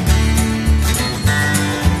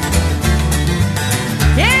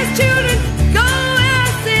 Yes, children, go where I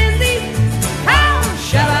send thee. How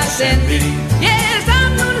shall I send thee? Yes,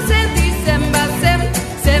 I'm gonna send thee seven by seven.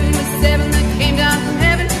 Seven was the seven that came down from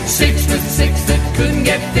heaven. Six was the six that couldn't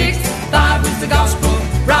get fixed. Five was the gospel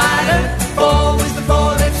rider. Four was the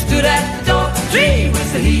four that stood at the door. Three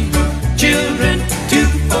was the Hebrew children. Two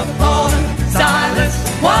for Paul and Silas.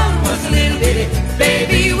 One was the little bitty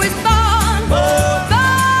baby was born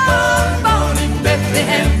in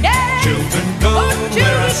Bethlehem. Yeah. Children, go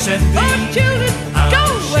where I send thee. Oh, children, go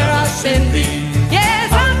where I send thee.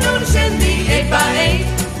 Yes, I'm gonna send thee eight by eight.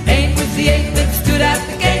 Eight was the eight that stood at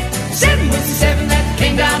the gate. Seven was the seven that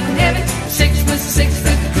came down from heaven. Six was the six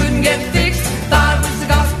that couldn't get fixed. Five was the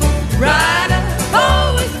gospel rider.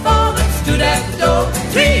 Four was the four that stood at the door.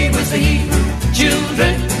 Three was the Hebrew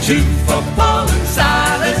children. Two for Paul and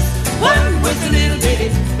Silas. One was the little bitty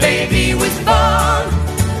baby was born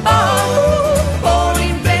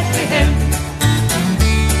in Bethlehem.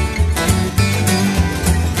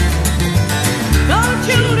 Oh,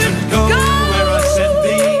 children, go where I send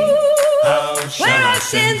thee. How where I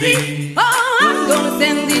send thee. Oh, I'm gonna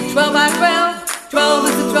send thee 12 by 12. 12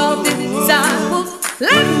 was the 12 disciples.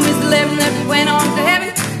 11 was the 11 that went on to heaven.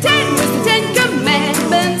 10 was the 10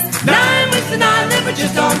 commandments. 9 was the 9 that were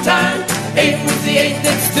just on time. 8 was the 8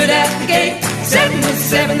 that stood at the gate. 7 was the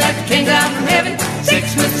 7 that came down from heaven.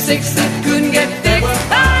 6 was the 6 that couldn't get fixed.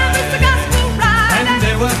 5 was the gospel rider. And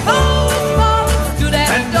there were 4 was the 4 that stood at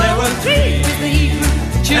the door. 3 was the Hebrew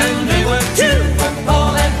children. 2 were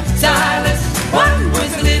Paul and Silas. 1 was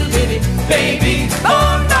the little bitty baby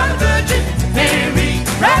born by the Virgin Mary,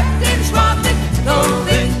 wrapped in swaddling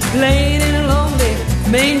clothing, laid in a lonely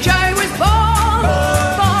manger. He was born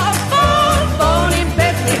in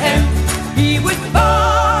Bethlehem. He was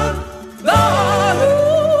born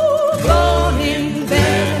in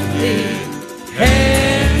Bethlehem.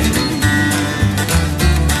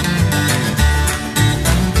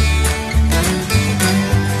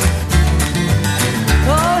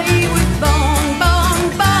 Oh, he was born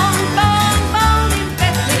in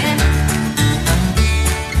Bethlehem.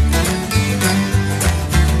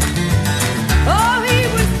 Oh, he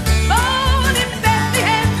was born in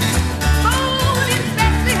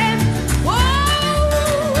Bethlehem.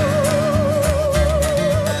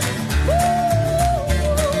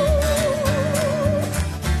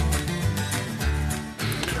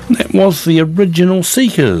 That was the original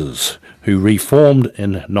Seekers, who reformed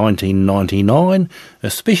in 1999,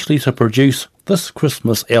 especially to produce this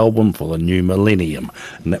Christmas album for the new millennium.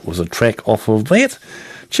 And that was a track off of that,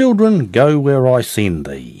 Children, Go Where I Send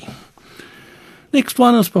Thee. Next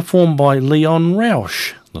one is performed by Leon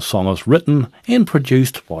Rausch. The song is written and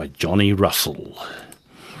produced by Johnny Russell.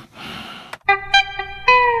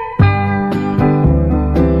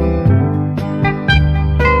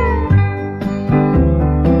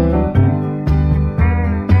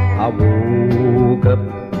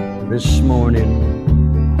 this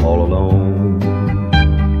morning all alone.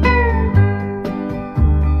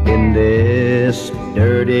 In this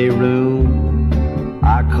dirty room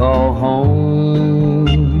I call home,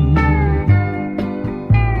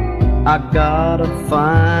 I gotta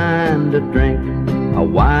find a drink, a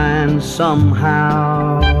wine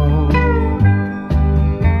somehow.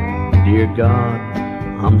 Dear God,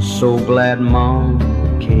 I'm so glad Mom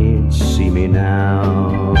can't see me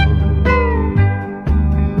now.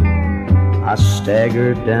 I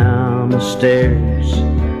staggered down the stairs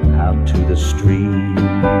out to the street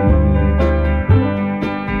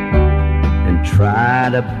and try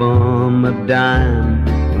to bum a dime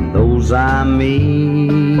from those I meet.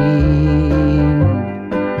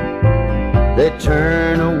 They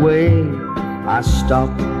turn away, I stop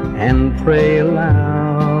and pray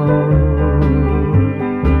aloud.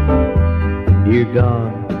 Dear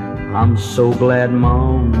God, I'm so glad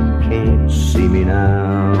Mom can't see me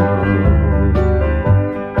now.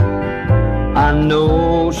 I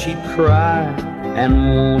know she'd cry and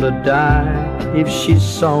wanna die if she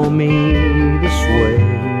saw me this way.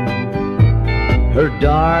 Her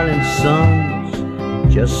darling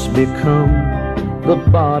sons just become the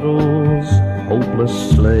bottle's hopeless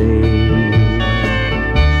slave.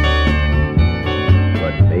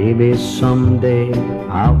 But maybe someday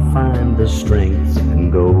I'll find the strength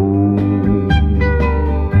and go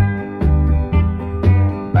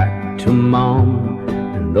back to Mom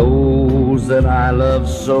and those that I love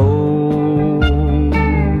so.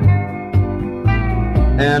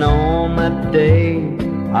 And on that day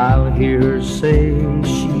I'll hear her say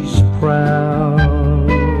she's proud.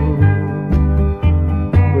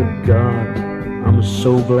 But God, I'm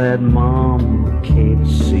so glad Mom can't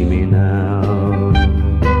see me now.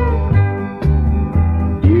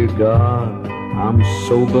 Dear God, I'm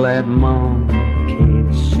so glad Mom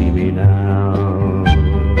can't see me now.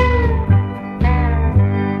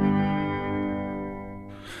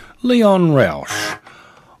 Leon Roush,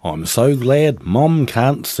 I'm so glad Mom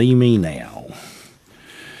can't see me now.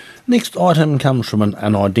 Next item comes from an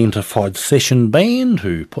unidentified session band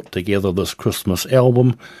who put together this Christmas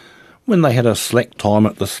album when they had a slack time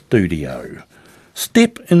at the studio.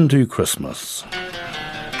 Step Into Christmas.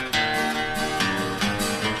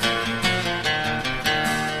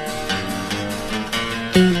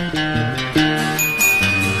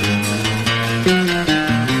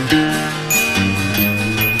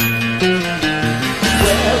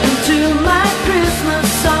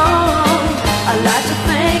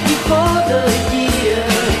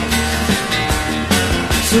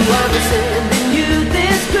 So I'm sending you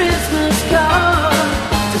this Christmas card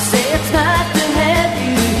to say it's nice to have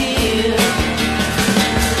you here.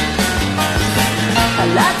 I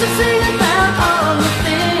like to sing about all the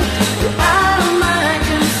things that I don't mind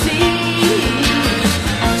to see.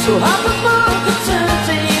 So hop above the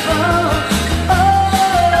turntable,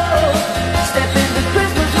 oh, step into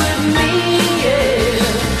Christmas with me, yeah.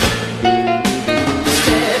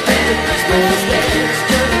 Step into Christmas, let's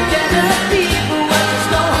join together, people.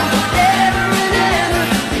 Every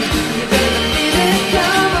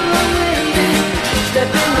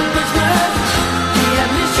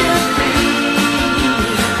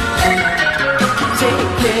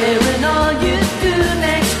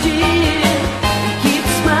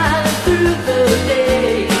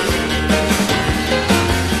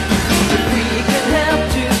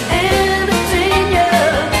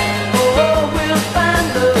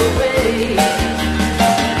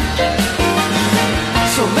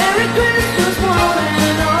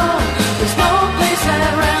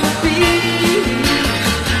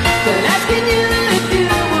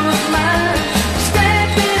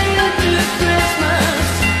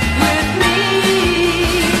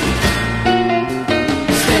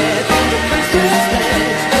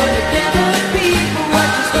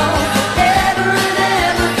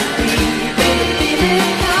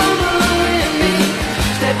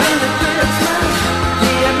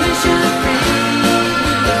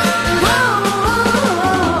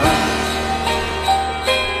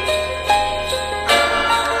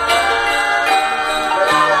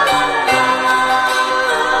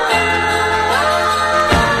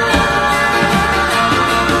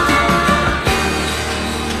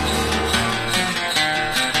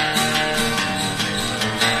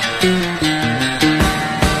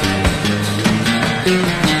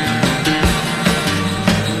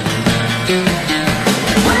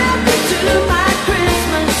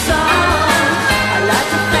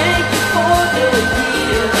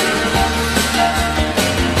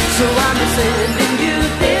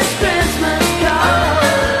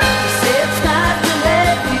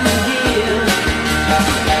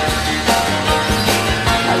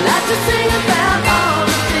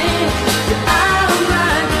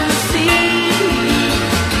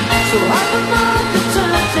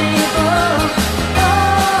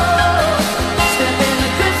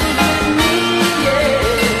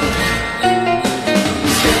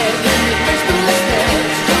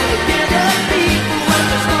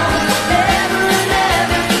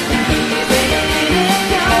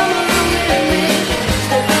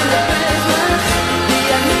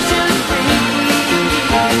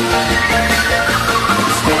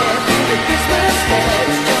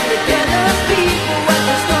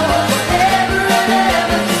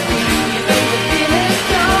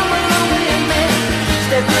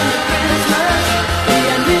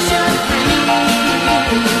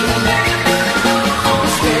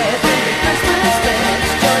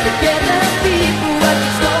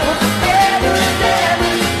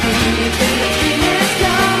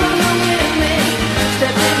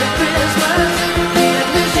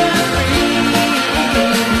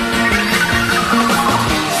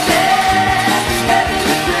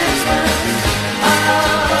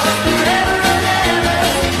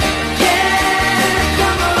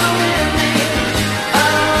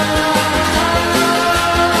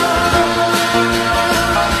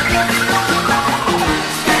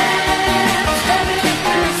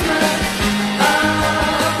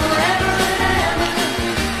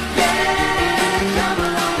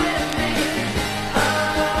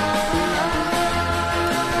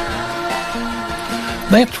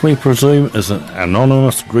That, we presume, is an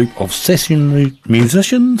anonymous group of session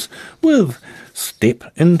musicians with Step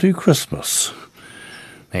Into Christmas.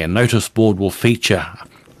 Our notice board will feature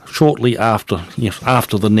shortly after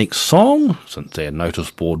the next song, since our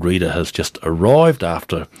notice board reader has just arrived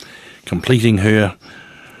after completing her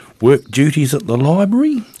work duties at the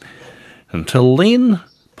library. Until then,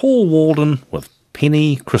 Paul Walden with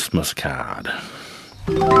Penny Christmas Card.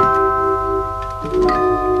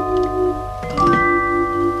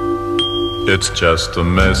 It's just a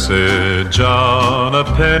message on a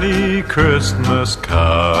penny Christmas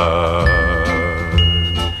card.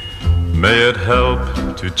 May it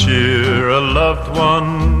help to cheer a loved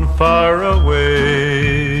one far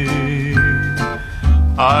away.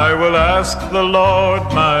 I will ask the Lord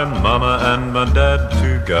my mama and my dad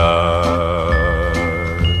to guard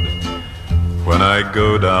when I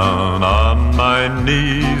go down on my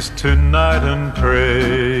knees tonight and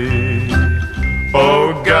pray.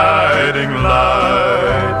 Oh, guiding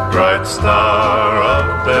light, bright star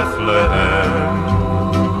of Bethlehem,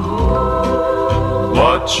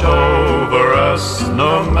 watch over us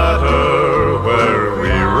no matter where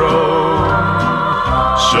we roam.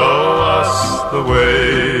 Show us the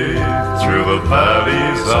way through the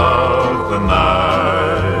valleys of the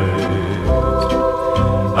night,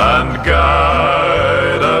 and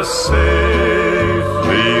guide us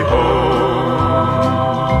safely home.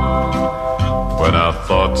 When our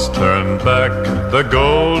thoughts turn back the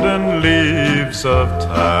golden leaves of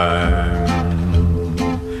time,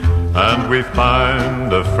 and we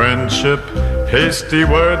find a friendship hasty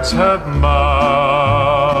words have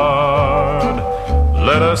marred,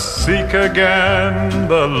 let us seek again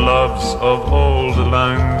the loves of old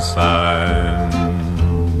lang syne,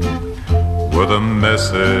 with a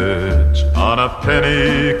message on a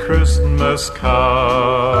penny Christmas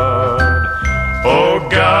card. Oh,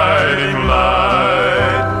 guiding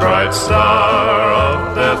light, bright star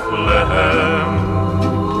of Bethlehem,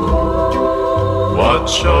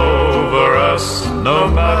 watch over us no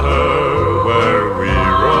matter where we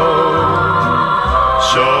roam.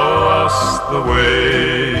 Show us the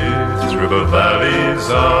way through the valleys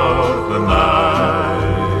of the night,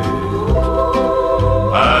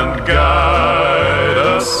 and guide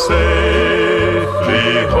us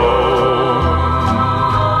safely home.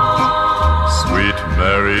 Sweet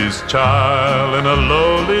Mary's child in a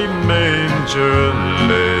lowly manger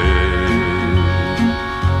lay.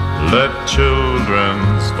 Let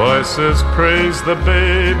children's voices praise the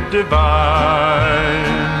babe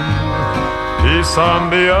divine. Peace on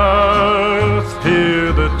the earth,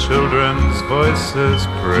 hear the children's voices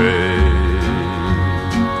pray.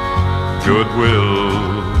 Goodwill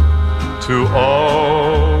to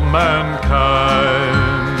all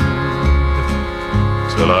mankind,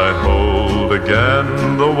 till I hold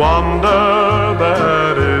again the wonder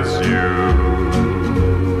that is you.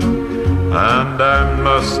 And I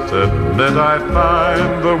must admit I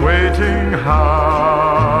find the waiting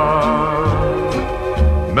hard.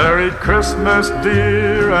 Merry Christmas,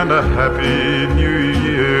 dear, and a Happy New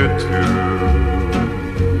Year, too.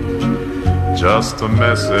 Just a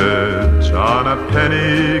message on a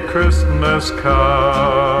penny Christmas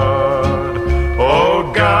card. Oh,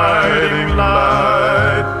 guiding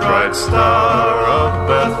light, bright star of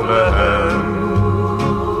Bethlehem,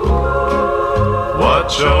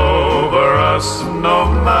 watch over us no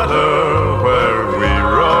matter where we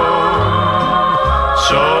roam.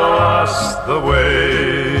 Show us the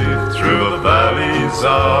way through the valleys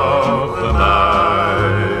of the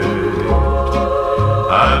night,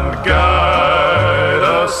 and guide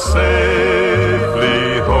us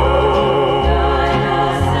safely home.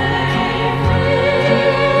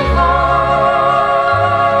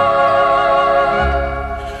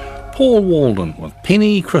 Paul Walden with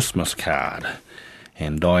Penny Christmas Card.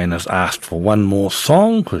 And Diana's asked for one more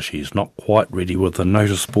song because she's not quite ready with the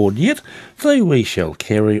notice board yet, so we shall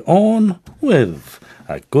carry on with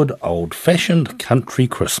a good old-fashioned country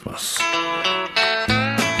Christmas.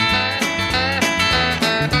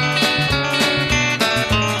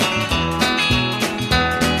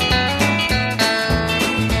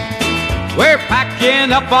 We're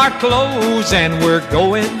packing up our clothes and we're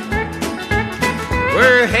going.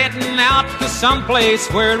 We're heading out to someplace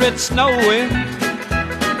where it's snowing.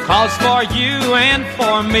 'Cause for you and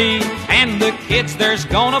for me and the kids there's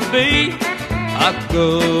gonna be a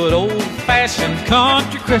good old-fashioned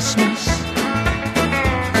country Christmas.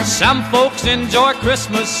 Some folks enjoy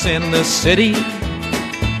Christmas in the city.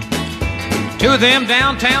 To them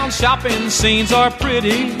downtown shopping scenes are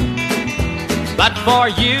pretty. But for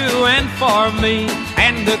you and for me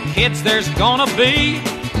and the kids there's gonna be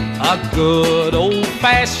a good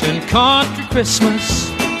old-fashioned country Christmas.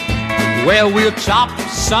 Well, we'll chop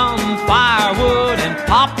some firewood and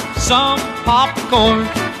pop some popcorn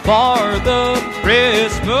for the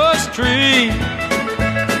Christmas tree.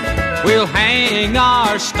 We'll hang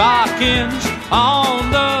our stockings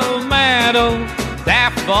on the mantle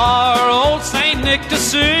there for old Saint Nick to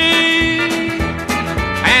see.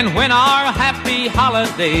 And when our happy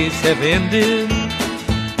holidays have ended,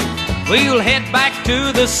 we'll head back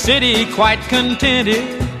to the city quite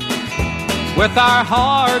contented, with our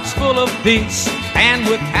hearts full of peace and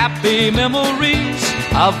with happy memories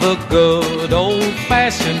of a good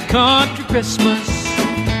old-fashioned country Christmas.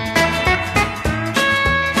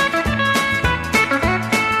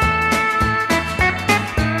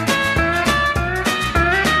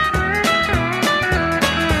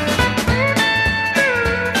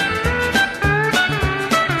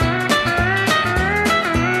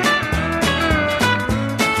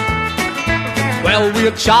 Well,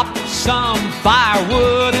 we'll chop some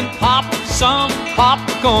firewood and pop some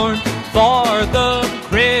popcorn for the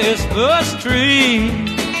Christmas tree.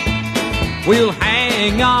 We'll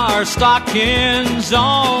hang our stockings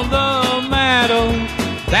on the mantle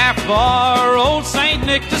there for old Saint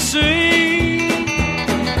Nick to see.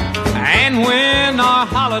 And when our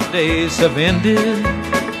holidays have ended,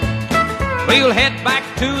 we'll head back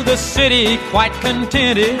to the city quite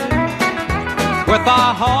contented, with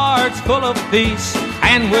our hearts full of peace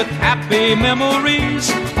and with happy memories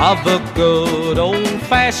of a good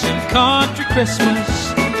old-fashioned country Christmas.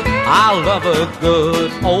 I love a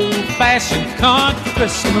good old-fashioned country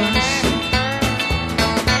Christmas.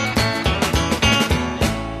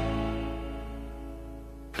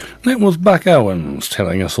 That was Buck Owens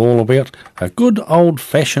telling us all about a good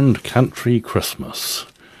old-fashioned country Christmas.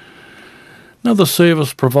 Another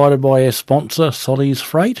service provided by our sponsor, Solly's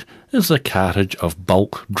Freight, is the cartage of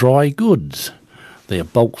bulk dry goods. Their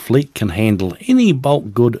bulk fleet can handle any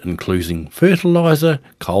bulk good, including fertiliser,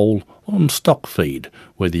 coal and stock feed.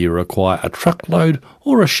 Whether you require a truckload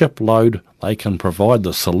or a shipload, they can provide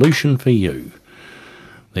the solution for you.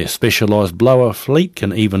 Their specialised blower fleet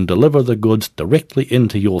can even deliver the goods directly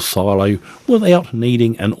into your silo without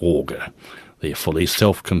needing an auger. Their fully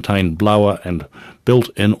self-contained blower and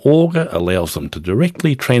built-in auger allows them to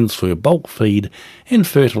directly transfer bulk feed and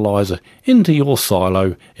fertiliser into your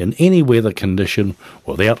silo in any weather condition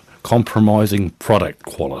without compromising product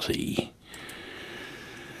quality.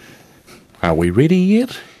 Are we ready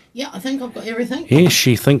yet? Yeah, I think I've got everything. Yes,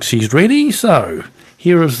 she thinks she's ready, so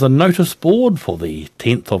here is the notice board for the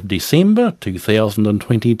 10th of December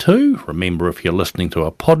 2022. Remember, if you're listening to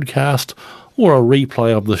a podcast or a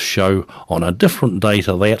replay of this show on a different day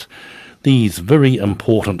to that, these very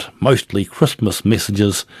important, mostly Christmas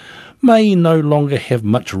messages may no longer have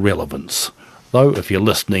much relevance, though if you're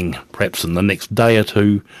listening perhaps in the next day or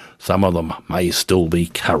two, some of them may still be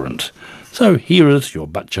current. So here is your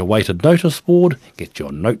much-awaited notice board. Get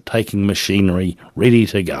your note-taking machinery ready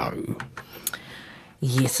to go.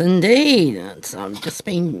 Yes, indeed. I've just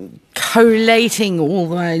been collating all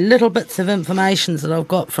the little bits of information that I've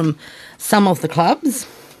got from some of the clubs.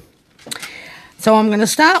 So I'm going to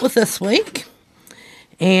start with this week,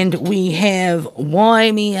 and we have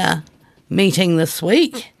Waimea meeting this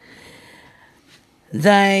week.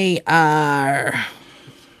 They are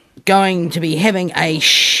going to be having a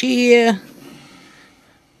share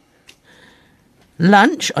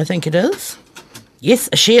lunch, I think it is. Yes,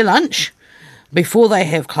 a share lunch before they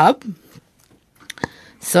have club.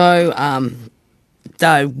 So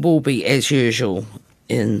they will be, as usual,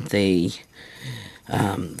 in the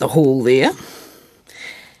hall there.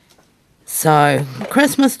 So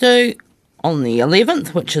Christmas do on the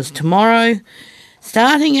 11th, which is tomorrow,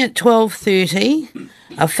 starting at 12:30,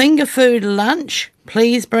 a finger food lunch.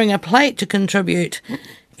 Please bring a plate to contribute,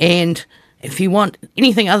 and if you want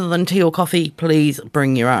anything other than tea or coffee, please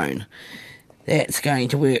bring your own. That's going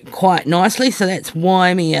to work quite nicely. So that's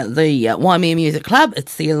Waimea, the Waimea Music Club.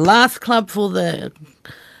 It's the last club for the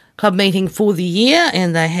club meeting for the year,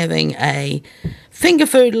 and they're having a finger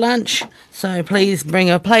food lunch. So please bring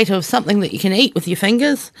a plate of something that you can eat with your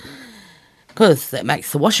fingers, because that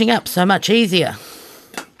makes the washing up so much easier.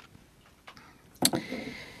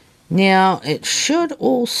 Now, it should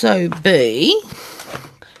also be,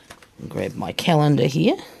 grab my calendar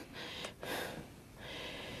here.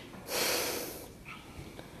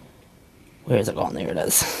 Where has it gone? There it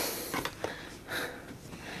is.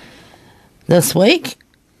 This week,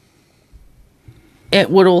 it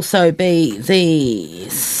would also be the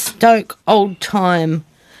Stoke Old Time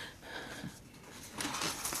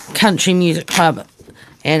Country Music Club,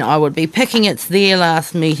 and I would be picking it's their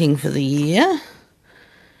last meeting for the year.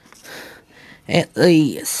 at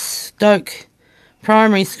the Stoke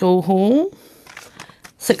Primary School Hall,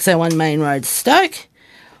 601 Main Road, Stoke.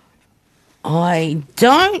 I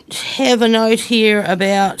don't have a note here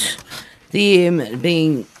about them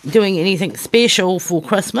doing anything special for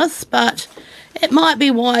Christmas, but it might be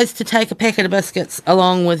wise to take a packet of biscuits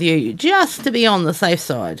along with you, just to be on the safe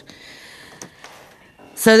side.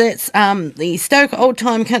 So that's the Stoke Old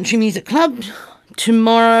Time Country Music Club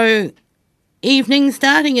tomorrow evening,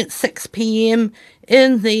 starting at 6 p.m.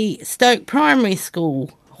 in the Stoke Primary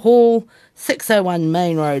School Hall, 601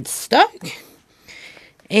 Main Road, Stoke.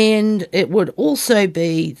 And it would also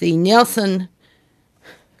be the Nelson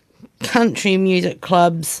Country Music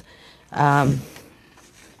Club's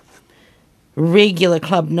regular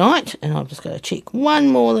club night. And I've just got to check one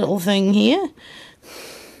more little thing here.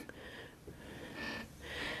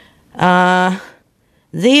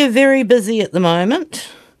 They're very busy at the moment,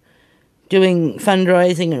 doing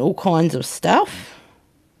fundraising and all kinds of stuff.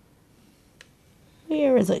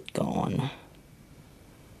 Where has it gone?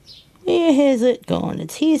 Where has it gone?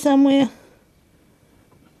 It's here somewhere.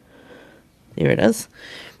 There it is.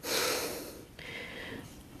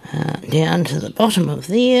 Down to the bottom of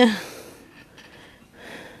there.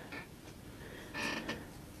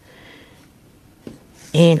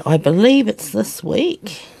 And I believe it's this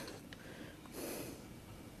week.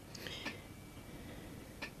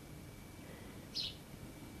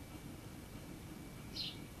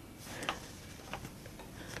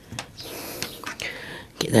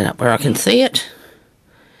 Get that up where I can see it.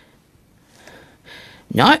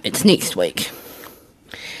 No, it's next week.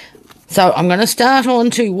 So I'm going to start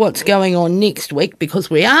on to what's going on next week,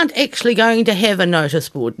 because we aren't actually going to have a notice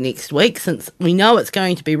board next week, since we know it's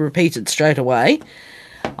going to be repeated straight away.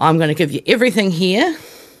 I'm going to give you everything here.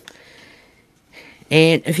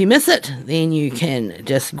 And if you miss it, then you can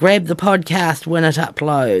just grab the podcast when it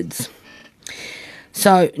uploads.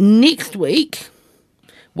 So next week,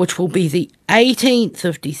 which will be the 18th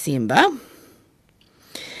of December,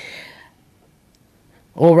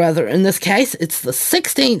 or rather in this case it's the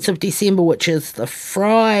 16th of December, which is the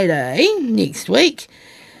Friday next week,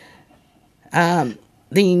 the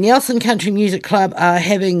Nelson Country Music Club are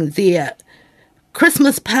having their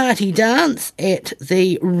Christmas party dance at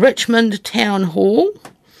the Richmond Town Hall,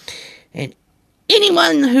 and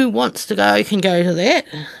anyone who wants to go can go to that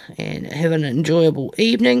and have an enjoyable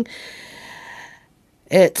evening.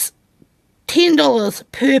 It's $10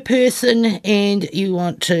 per person, and you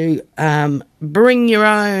want to bring your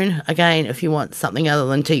own, again, if you want something other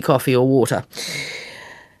than tea, coffee or water.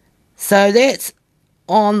 So that's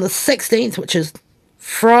on the 16th, which is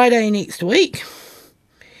Friday next week,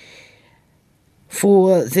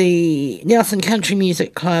 for the Nelson Country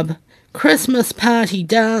Music Club Christmas party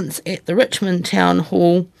dance at the Richmond Town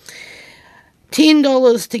Hall.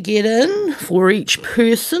 $10 to get in for each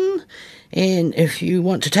person. And if you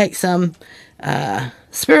want to take some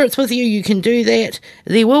spirits with you, you can do that.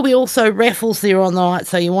 There will be also raffles there on the night,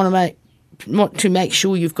 so you want to make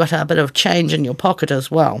sure you've got a bit of change in your pocket as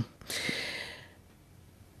well.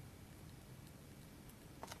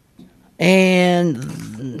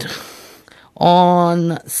 And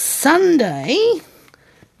on Sunday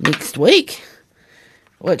next week,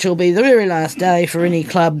 which will be the very last day for any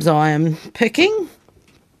clubs I am picking,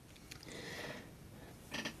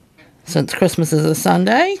 since Christmas is a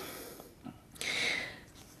Sunday,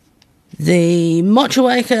 the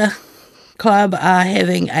Motueka Club are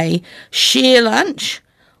having a share lunch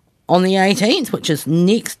on the 18th, which is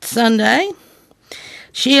next Sunday.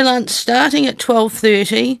 Share lunch starting at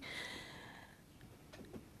 12:30.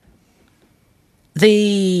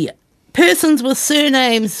 The persons with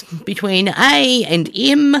surnames between A and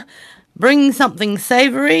M bring something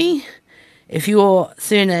savoury. If your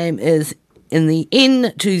surname is in the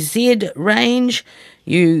N to Z range,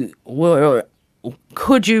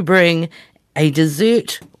 could you bring a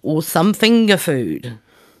dessert or some finger food?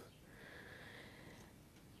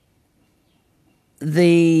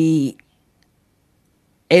 As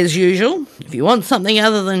usual, if you want something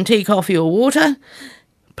other than tea, coffee or water,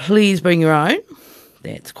 please bring your own.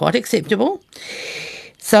 That's quite acceptable.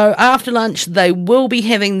 So after lunch, they will be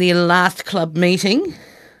having their last club meeting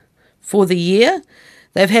for the year.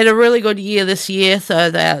 They've had a really good year this year, so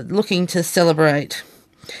they're looking to celebrate.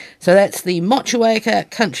 So that's the Motueka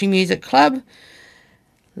Country Music Club.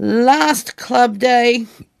 Last club day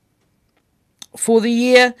for the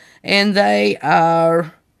year, and they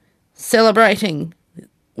are celebrating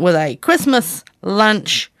with a Christmas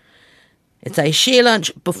lunch. It's a share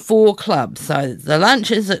lunch before club. So the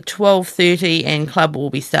lunch is at 12:30 and club will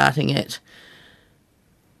be starting at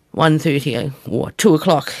 1:30 or 2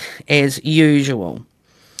 o'clock as usual.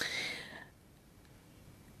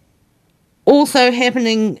 Also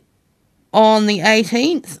happening on the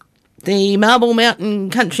 18th, the Marble Mountain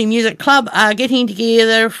Country Music Club are getting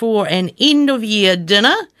together for an end-of-year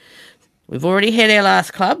dinner. We've already had our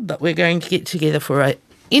last club, but we're going to get together for an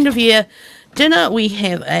end-of-year dinner. We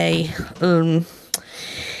have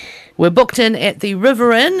we're booked in at the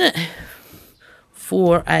River Inn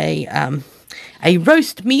for a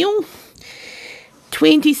roast meal.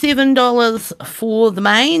 $27 for the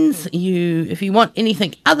mains. If you want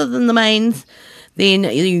anything other than the mains, then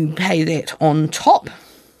you pay that on top.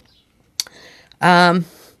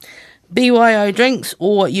 BYO drinks,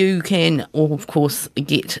 or you can, of course,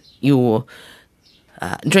 get your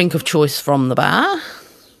drink of choice from the bar.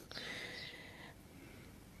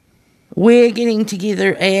 We're getting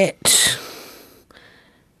together at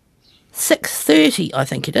 6:30, I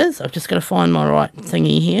think it is. I've just got to find my right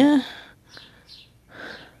thingy here.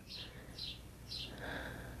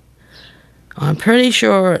 I'm pretty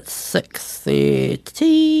sure it's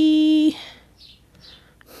 6:30.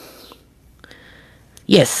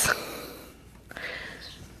 Yes.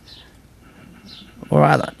 Or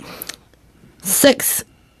rather, 6.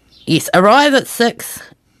 Yes, arrive at 6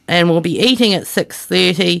 and we'll be eating at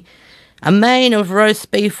 6:30. A main of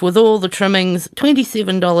roast beef with all the trimmings,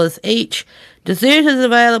 $27 each. Dessert is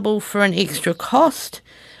available for an extra cost.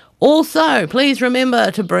 Also, please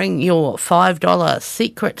remember to bring your $5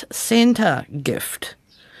 Secret Santa gift.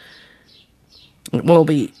 It will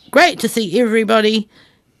be great to see everybody,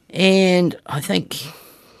 and I think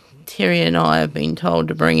Terry and I have been told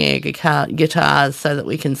to bring our guitars so that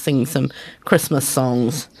we can sing some Christmas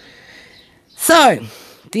songs. So,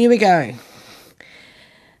 there we go.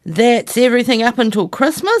 That's everything up until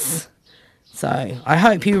Christmas. So, I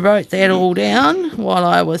hope you wrote that all down while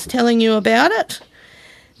I was telling you about it.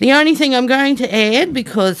 The only thing I'm going to add,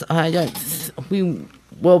 because we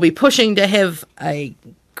will be pushing to have a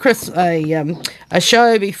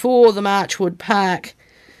show before the Marchwood Park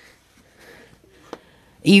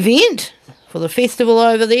event for the festival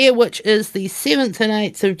over there, which is the 7th and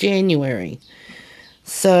 8th of January.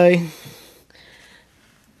 So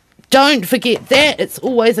don't forget that. It's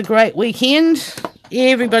always a great weekend.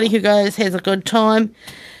 Everybody who goes has a good time.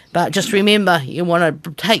 But just remember, you want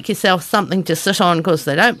to take yourself something to sit on because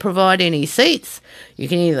they don't provide any seats. You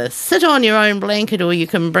can either sit on your own blanket or you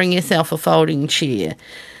can bring yourself a folding chair.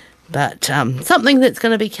 But something that's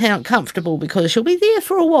going to be comfortable because you'll be there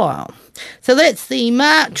for a while. So that's the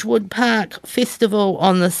Marchwood Park Festival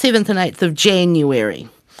on the 7th and 8th of January.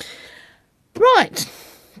 Right.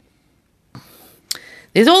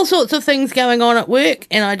 There's all sorts of things going on at work,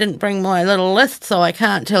 and I didn't bring my little list, so I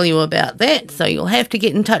can't tell you about that. So you'll have to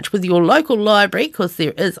get in touch with your local library because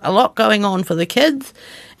there is a lot going on for the kids,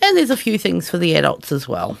 and there's a few things for the adults as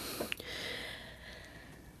well.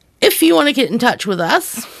 If you want to get in touch with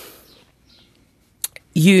us,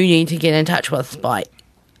 you need to get in touch with us by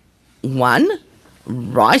 1,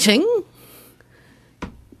 writing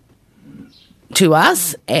to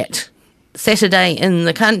us at Saturday in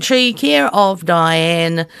the Country, care of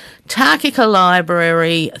Diane, Takaka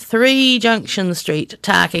Library, 3 Junction Street,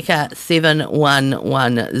 Takaka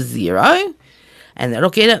 7110, and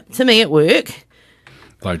that'll get it to me at work.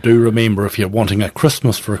 Though do remember, if you're wanting a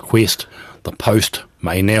Christmas request, the post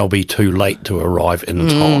may now be too late to arrive in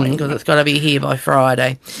time. Because it's got to be here by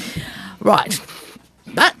Friday. Right,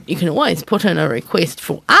 but you can always put in a request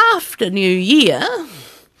for after New Year,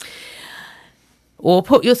 or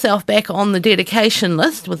put yourself back on the dedication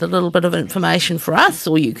list with a little bit of information for us,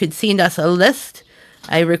 or you could send us a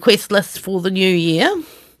request list for the new year.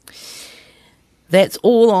 That's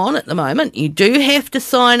all on at the moment. You do have to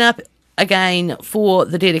sign up again for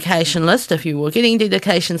the dedication list. If you were getting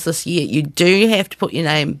dedications this year, you do have to put your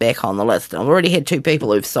name back on the list. I've already had 2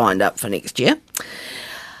 people who've signed up for next year.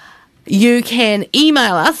 You can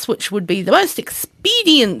email us, which would be the most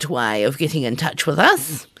expedient way of getting in touch with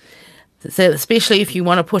us. So especially if you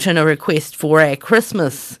want to put in a request for our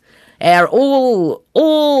Christmas, our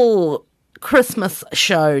all Christmas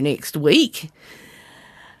show next week,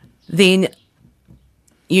 then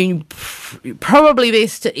you probably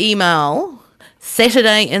best to email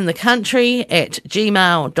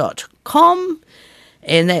saturdayinthecountry@gmail.com,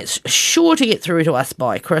 and that's sure to get through to us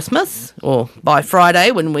by Christmas or by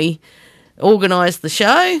Friday when we organise the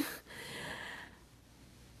show.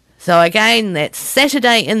 So again, that's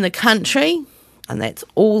Saturday in the Country, and that's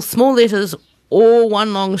all small letters, all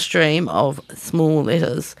one long stream of small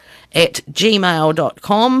letters,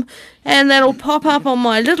 @gmail.com, and that'll pop up on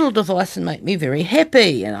my little device and make me very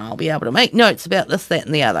happy, and I'll be able to make notes about this, that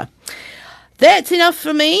and the other. That's enough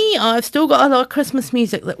for me. I've still got a lot of Christmas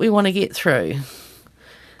music that we want to get through.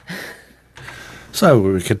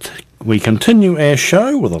 So we continue our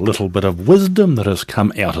show with a little bit of wisdom that has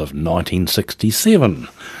come out of 1967.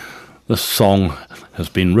 This song has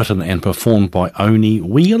been written and performed by Oni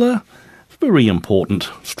Wheeler. Very important,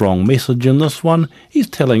 strong message in this one. He's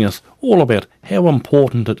telling us all about how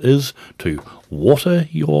important it is to water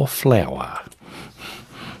your flower.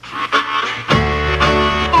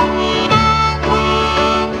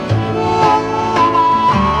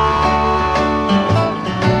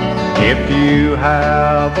 If you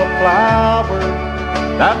have a flower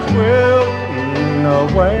that's wilting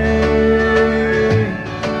away,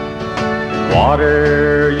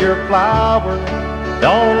 water your flower,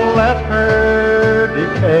 don't let her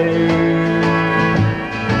decay.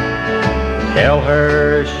 Tell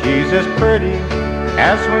her she's as pretty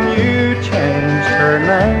as when you changed her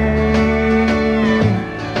name.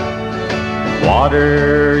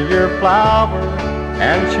 Water your flower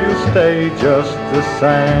and she'll stay just the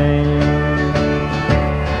same.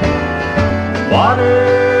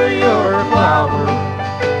 Water your flower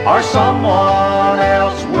or someone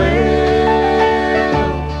else will.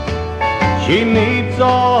 She needs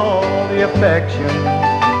all the affection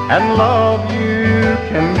and love you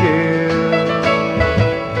can give.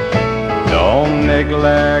 Don't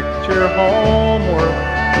neglect your homework,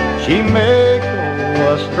 she may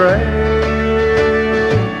go astray.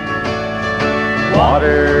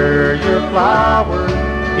 Water your flower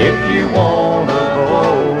if you want a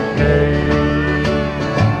bouquet.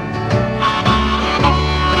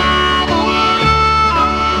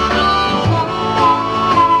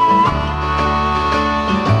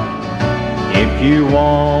 If you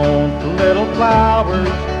want little flowers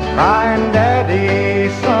crying daddy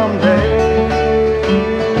someday,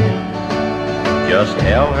 just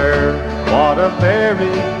tell her what a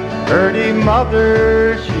very pretty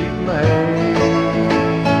mother she'd made.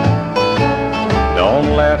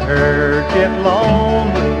 Don't let her get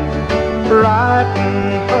lonely, brighten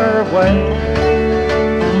her way.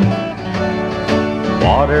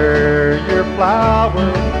 Water your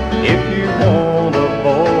flower if you want a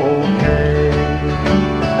bouquet.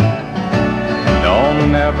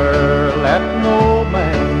 Don't never let no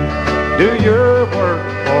man do your work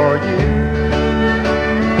for you.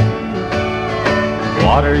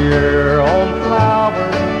 Water your own flower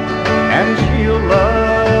and she'll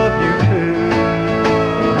love you too.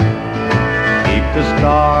 Keep the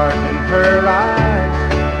stars in her eyes,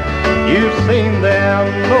 you've seen them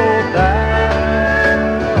no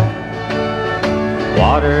doubt.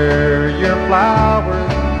 Water your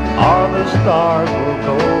flowers or the stars will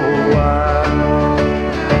go out.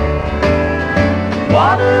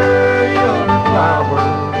 Water your flower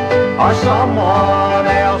or someone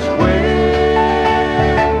else will.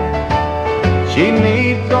 She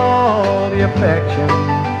needs all the affection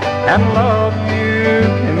and love you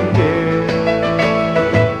can give.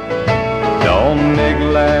 Don't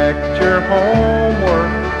neglect your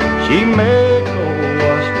homework, she may go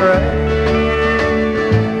astray.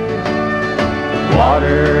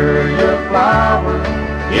 Water your flower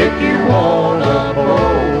if you want a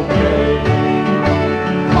bouquet.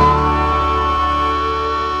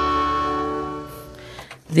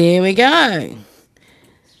 There we go.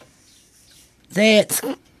 That's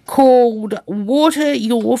called Water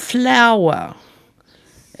Your Flower.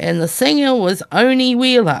 And the singer was Oni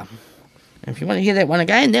Wheeler. And if you want to hear that one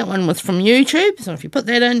again, that one was from YouTube. So if you put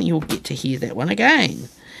that in, you'll get to hear that one again.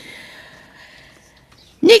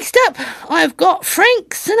 Next up, I've got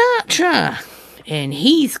Frank Sinatra. And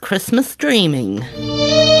he's Christmas Dreaming.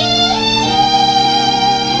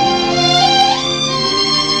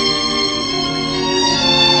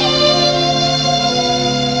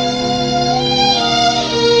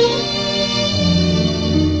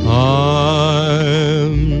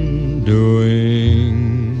 I'm doing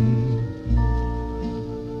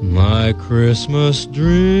my Christmas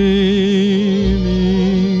dreaming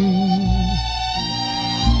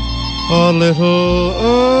a little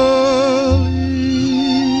early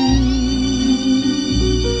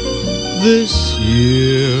this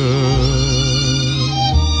year.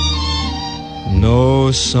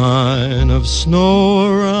 No sign of snow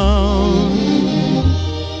around,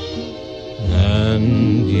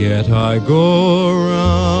 and yet I go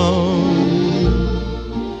around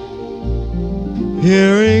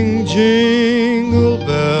hearing jingle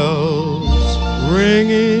bells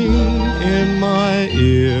ringing in my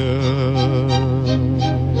ear.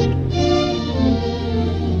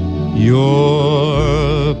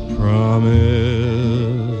 Your promise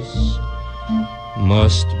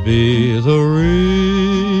must be the reason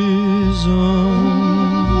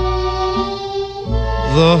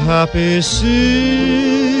the happy season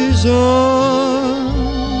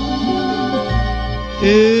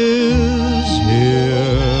is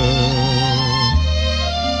here.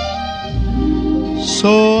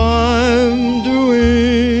 So I'm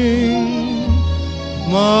doing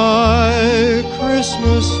my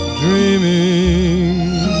Christmas dreaming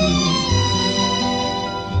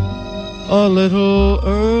a little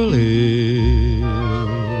early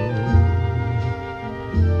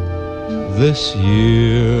this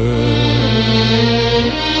year.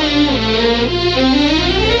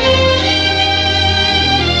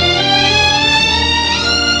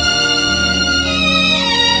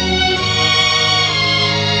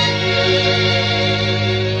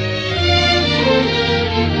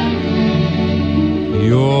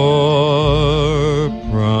 Your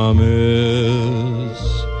promise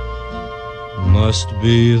must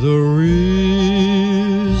be the reason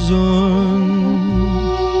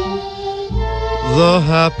the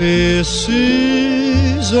happy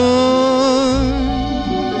season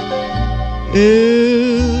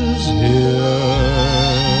is here.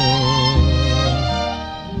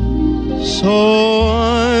 So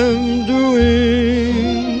I'm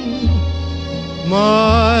doing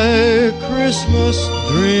my Christmas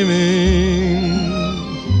dreaming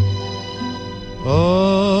a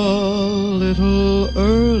little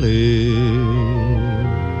early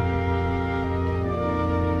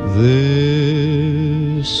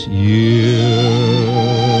this year.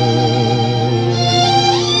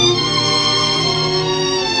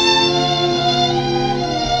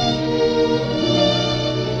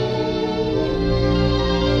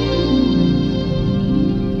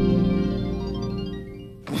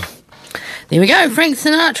 There we go, Frank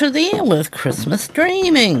Sinatra there with Christmas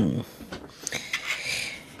Dreaming.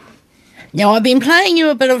 Now, I've been playing you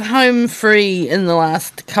a bit of Home Free in the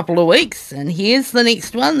last couple of weeks, and here's the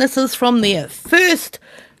next one. This is from their first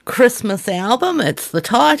Christmas album. It's the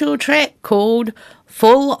title track called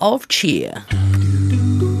Full of Cheer.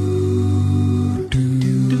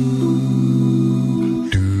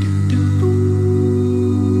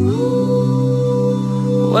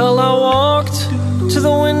 Well, I walked to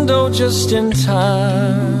the window just in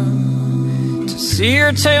time to see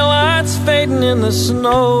her taillights fading in the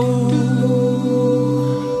snow.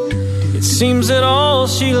 It seems that all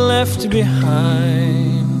she left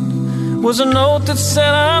behind was a note that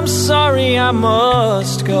said, I'm sorry, I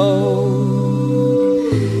must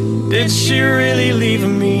go. Did she really leave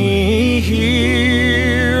me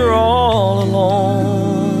here all alone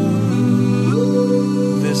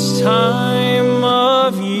this time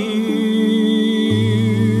of year?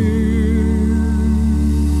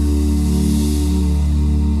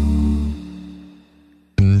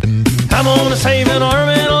 I'm gonna save an arm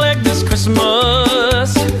and a leg this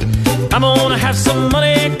Christmas. I'm gonna have some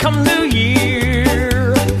money come New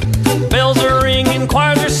Year. Bells are ringing,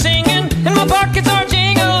 choirs are singing, and my pockets are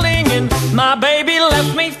jingling. My baby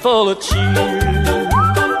left me full of cheer.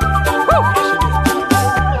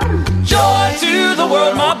 Joy to the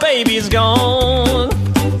world, my baby's gone.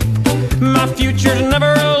 My future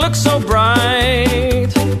never looked so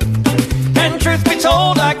bright. And truth be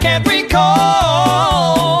told, I can't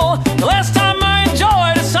recall the last time I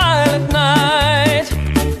enjoyed a silent night.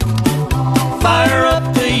 Fire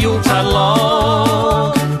up the Yuletide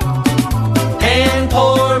log and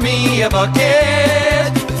pour me a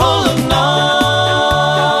bucket full of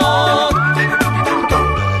nog.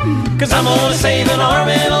 'Cause I'm gonna save an arm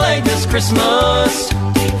and a leg this Christmas.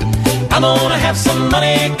 I'm gonna have some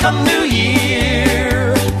money come New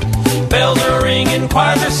Year. Bells are ringing,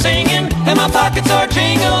 choirs are singing, and my pockets are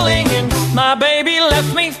jingling. My baby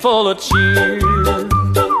left me full of cheer.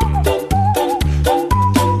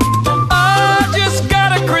 I just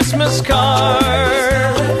got a Christmas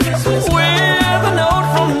card with a note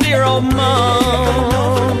from dear old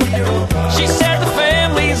Mom. She said the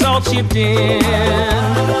family's all chipped in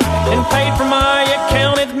and paid for my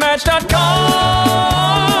account at Match.com.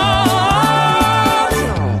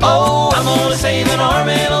 Oh, I'm gonna save an arm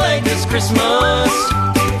and a leg this Christmas.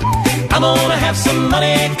 I'm gonna have some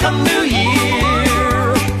money come New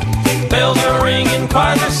Year. Bells are ringing,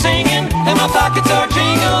 choirs are singing, and my pockets are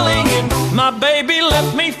jingling. My baby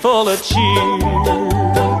left me full of cheer.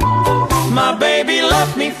 My baby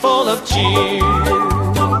left me full of cheer.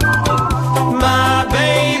 My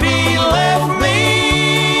baby left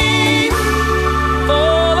me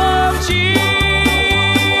full of cheer.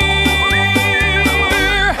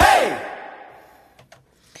 Hey!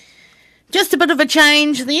 Just a bit of a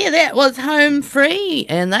change there. That was Home Free,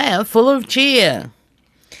 and they are full of cheer.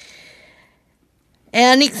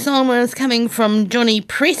 Our next song is coming from Johnny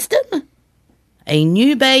Preston, A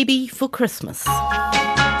New Baby for Christmas.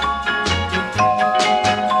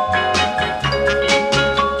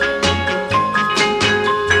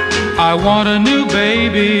 I want a new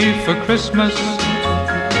baby for Christmas,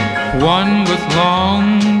 one with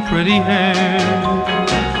long, pretty hair.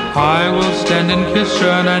 I will stand and kiss her,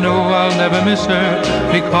 and I know I'll never miss her,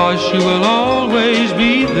 because she will always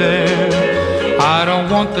be there. I don't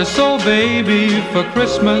want this old baby for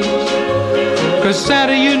Christmas, 'cause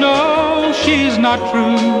Santa, you know, she's not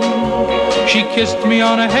true. She kissed me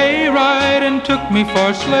on a hayride and took me for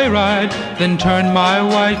a sleigh ride, then turned my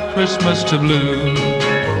white Christmas to blue.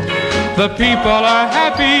 The people are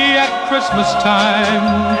happy at Christmas time,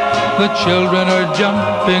 the children are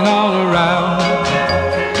jumping all around,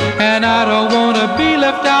 and I don't want to be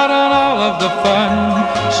left out on all of the fun,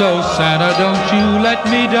 so Santa, don't you let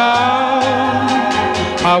me down.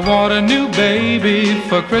 I want a new baby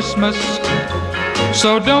for Christmas,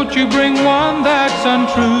 so don't you bring one that's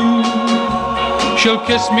untrue. She'll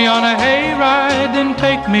kiss me on a hayride, then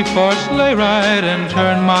take me for a sleigh ride, and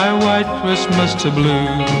turn my white Christmas to blue.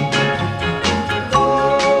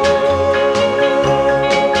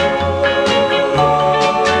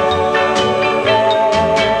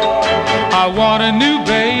 I want a new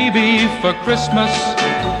baby for Christmas,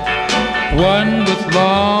 one with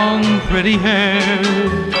long, pretty hair.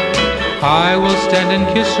 I will stand and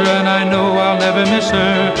kiss her, and I know I'll never miss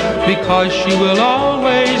her, because she will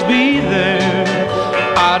always be there.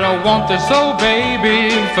 I don't want this old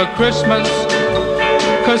baby for Christmas,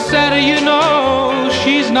 'cause Santa, you know,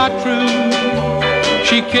 she's not true.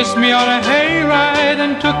 She kissed me on a hayride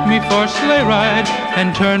and took me for a sleigh ride,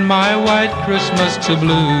 and turned my white Christmas to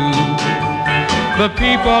blue. The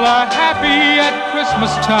people are happy at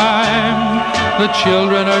Christmas time, the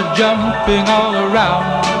children are jumping all around,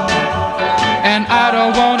 and I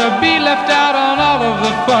don't want to be left out on all of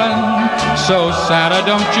the fun, so Santa,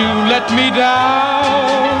 don't you let me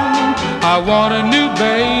down. I want a new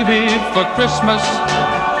baby for Christmas,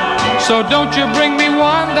 so don't you bring me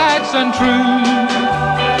one that's untrue.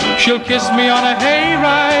 She'll kiss me on a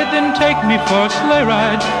hayride, then take me for a sleigh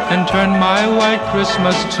ride, and turn my white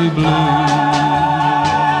Christmas to blue.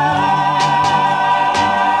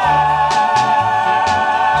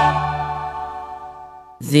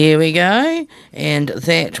 There we go, and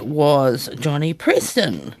that was Johnny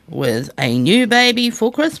Preston with A New Baby for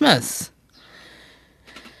Christmas.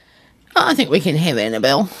 I think we can have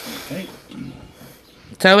Annabelle. Okay.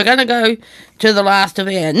 So we're going to go to the last of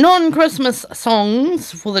our non-Christmas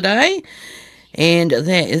songs for the day, and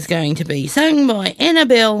that is going to be sung by Anna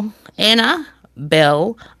Bell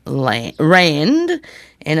Rand,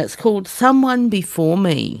 and it's called Someone Before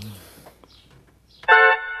Me.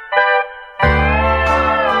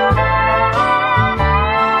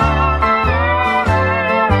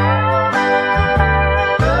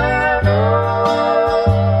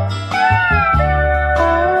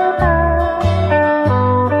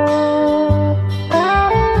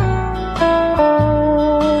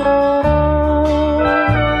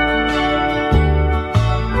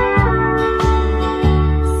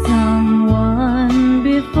 Someone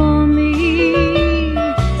before me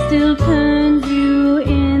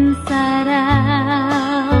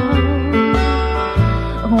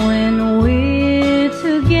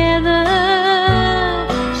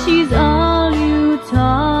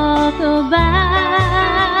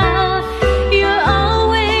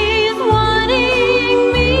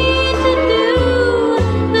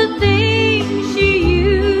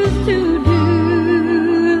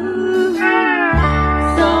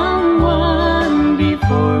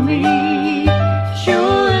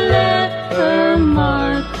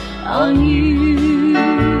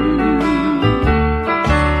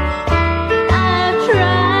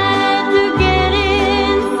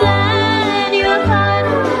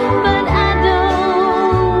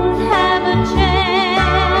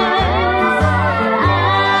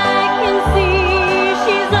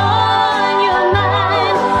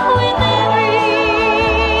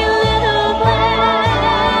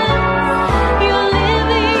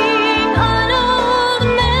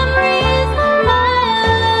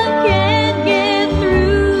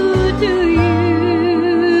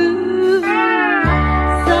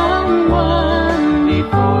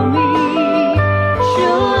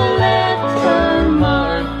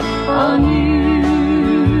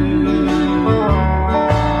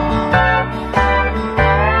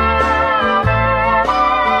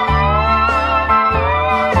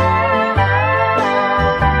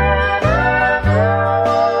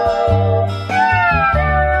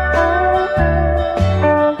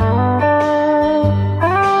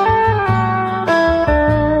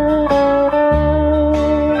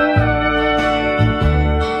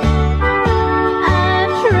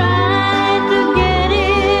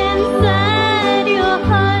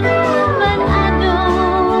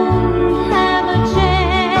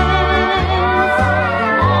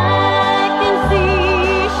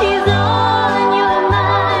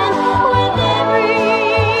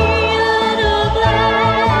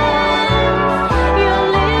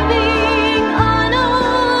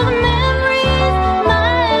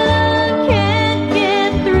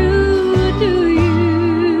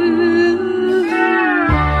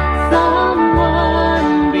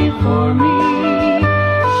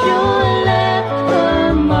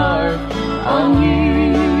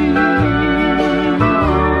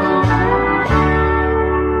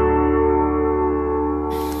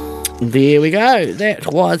There we go.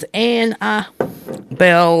 That was Anne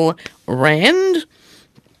Bell Rand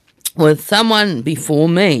with Someone Before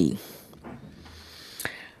Me.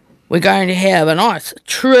 We're going to have a nice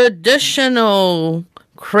traditional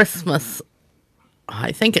Christmas,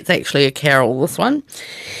 I think it's actually a carol, this one,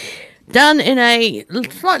 done in a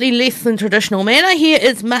slightly less than traditional manner. Here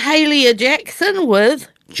is Mahalia Jackson with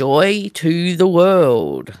Joy to the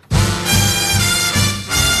World.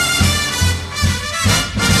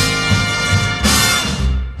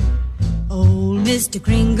 Old Mr.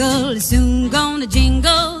 Kringle is soon gonna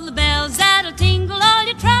jingle the bells that'll tingle all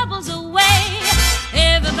your troubles away.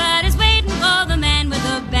 Everybody's waiting for the man with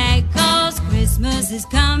the bag, 'cause Christmas is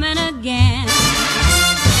coming again.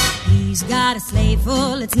 He's got a sleigh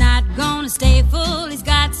full, it's not gonna stay full. He's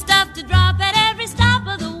got stuff to drop at every stop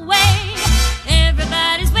of the way.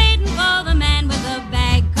 Everybody's waiting for the man with the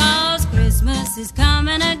bag, 'cause Christmas is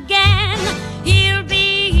coming again. He'll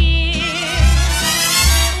be here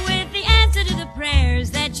with the answer to the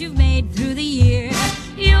prayers that you've made through the year.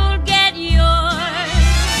 You'll get yours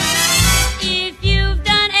if you've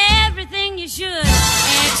done everything you should.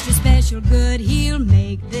 Extra special good he'll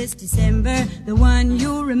make this December, the one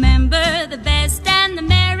you'll remember, the best and the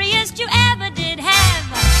merriest you ever did have.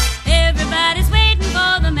 Everybody's waiting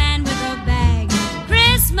for the man with a bag.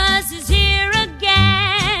 Christmas is here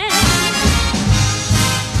again.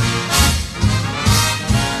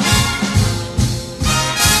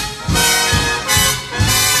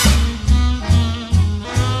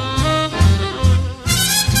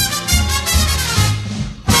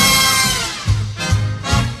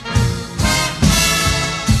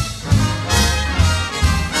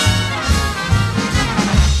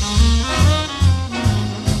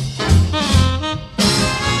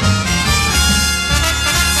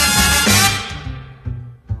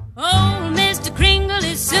 Old Mr. Kringle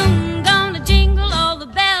is soon gonna jingle all the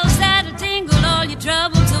bells that'll tingle all your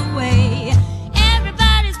troubles away.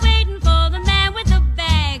 Everybody's waiting for the man with the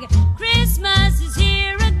bag. Christmas is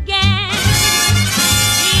here again.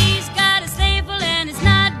 He's got a sleigh full and it's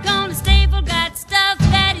not gonna stay full. Got stuff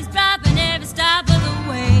that he's dropping every stop of the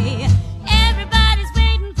way. Everybody's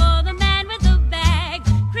waiting for the man with the bag.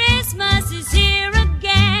 Christmas is here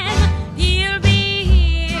again. He'll be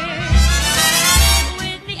here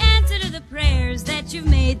with the answer to the prayers that you've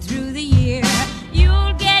made through the year.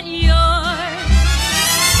 You'll get yours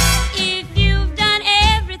if you've done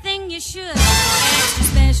everything you should. Extra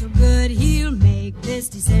special good he'll make this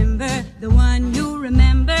December, the one you'll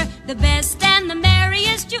remember, the best and the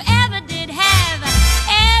merriest you ever did have.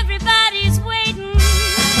 Everybody's waiting,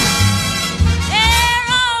 they're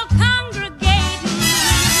all congregating,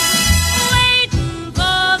 waiting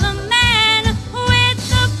for the man with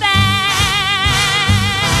the bag.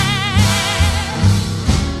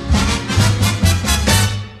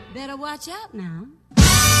 Better watch out now.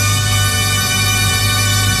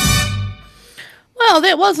 Well,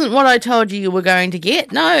 that wasn't what I told you were going to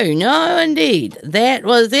get. No, indeed. That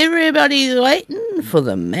was Everybody's Waiting for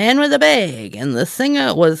the Man with the Bag, and the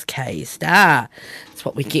singer was K-Star. That's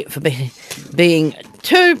what we get for being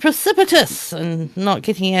too precipitous and not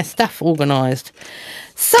getting our stuff organised.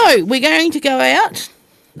 So, we're going to go out.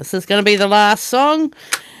 This is going to be the last song.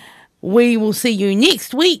 We will see you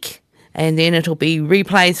next week, and then it'll be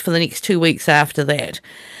replays for the next 2 weeks after that.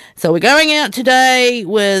 So we're going out today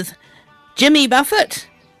with Jimmy Buffett,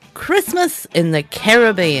 Christmas in the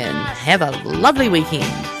Caribbean. Have a lovely weekend.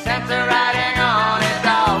 Santa riding on his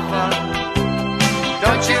dolphin.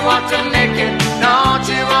 Don't you want to make it? Don't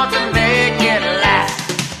you want to make it last?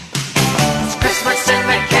 It's Christmas in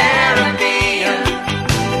the Caribbean.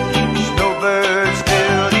 Snowbirds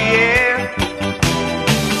fill the air.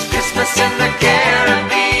 It's Christmas in the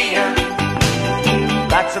Caribbean.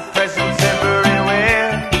 Lots of presents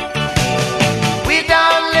everywhere. We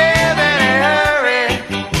don't live in a hurry.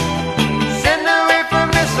 Send away from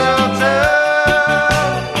mistletoe.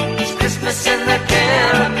 It's Christmas in the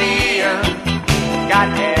Caribbean. Got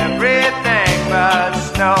everything but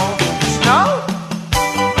snow. Snow?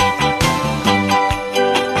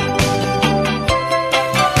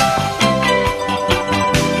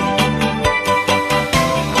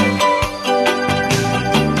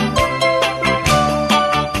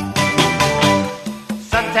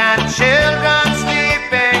 Suntan children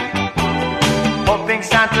sleeping, hoping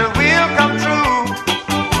Santa will come true.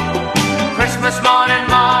 Christmas morning,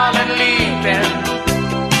 Marlin leaping.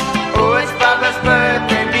 Oh, it's Papa's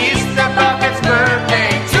birthday, Easter Bucket's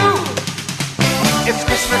birthday too. It's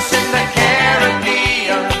Christmas in the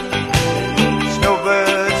Caribbean.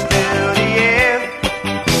 Snowbirds fill the air.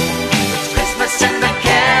 It's Christmas in the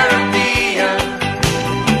Caribbean.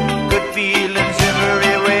 Good feelings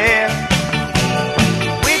everywhere.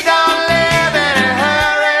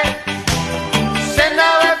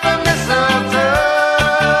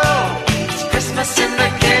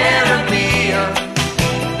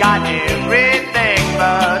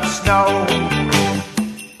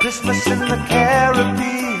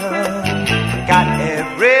 Caribbean got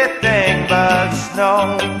everything but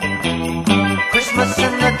snow. Christmas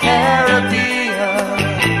in the Caribbean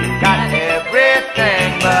got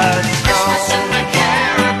everything but snow. Christmas in the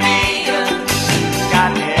Caribbean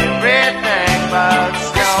got everything but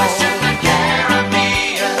snow. Christmas in the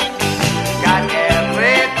Caribbean got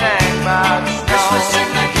everything but snow. Christmas in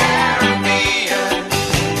the Caribbean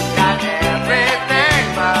got everything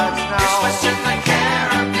but snow. Christmas in the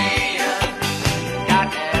Caribbean got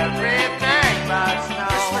everything but snow.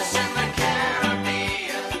 Christmas in the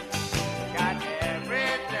Caribbean got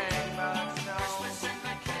everything but snow. Christmas in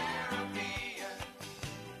the Caribbean.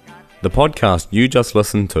 The podcast you just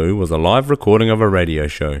listened to was a live recording of a radio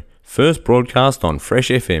show, first broadcast on Fresh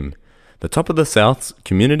FM, the top of the South's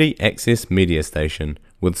community access media station,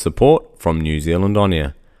 with support from New Zealand On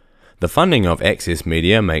Air. The funding of Access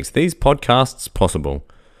Media makes these podcasts possible.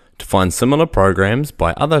 To find similar programs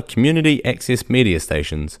by other community access media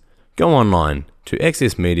stations, go online to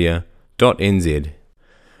accessmedia.nz.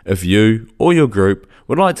 If you or your group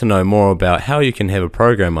would like to know more about how you can have a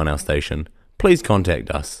program on our station, please contact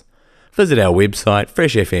us. Visit our website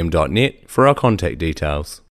freshfm.net for our contact details.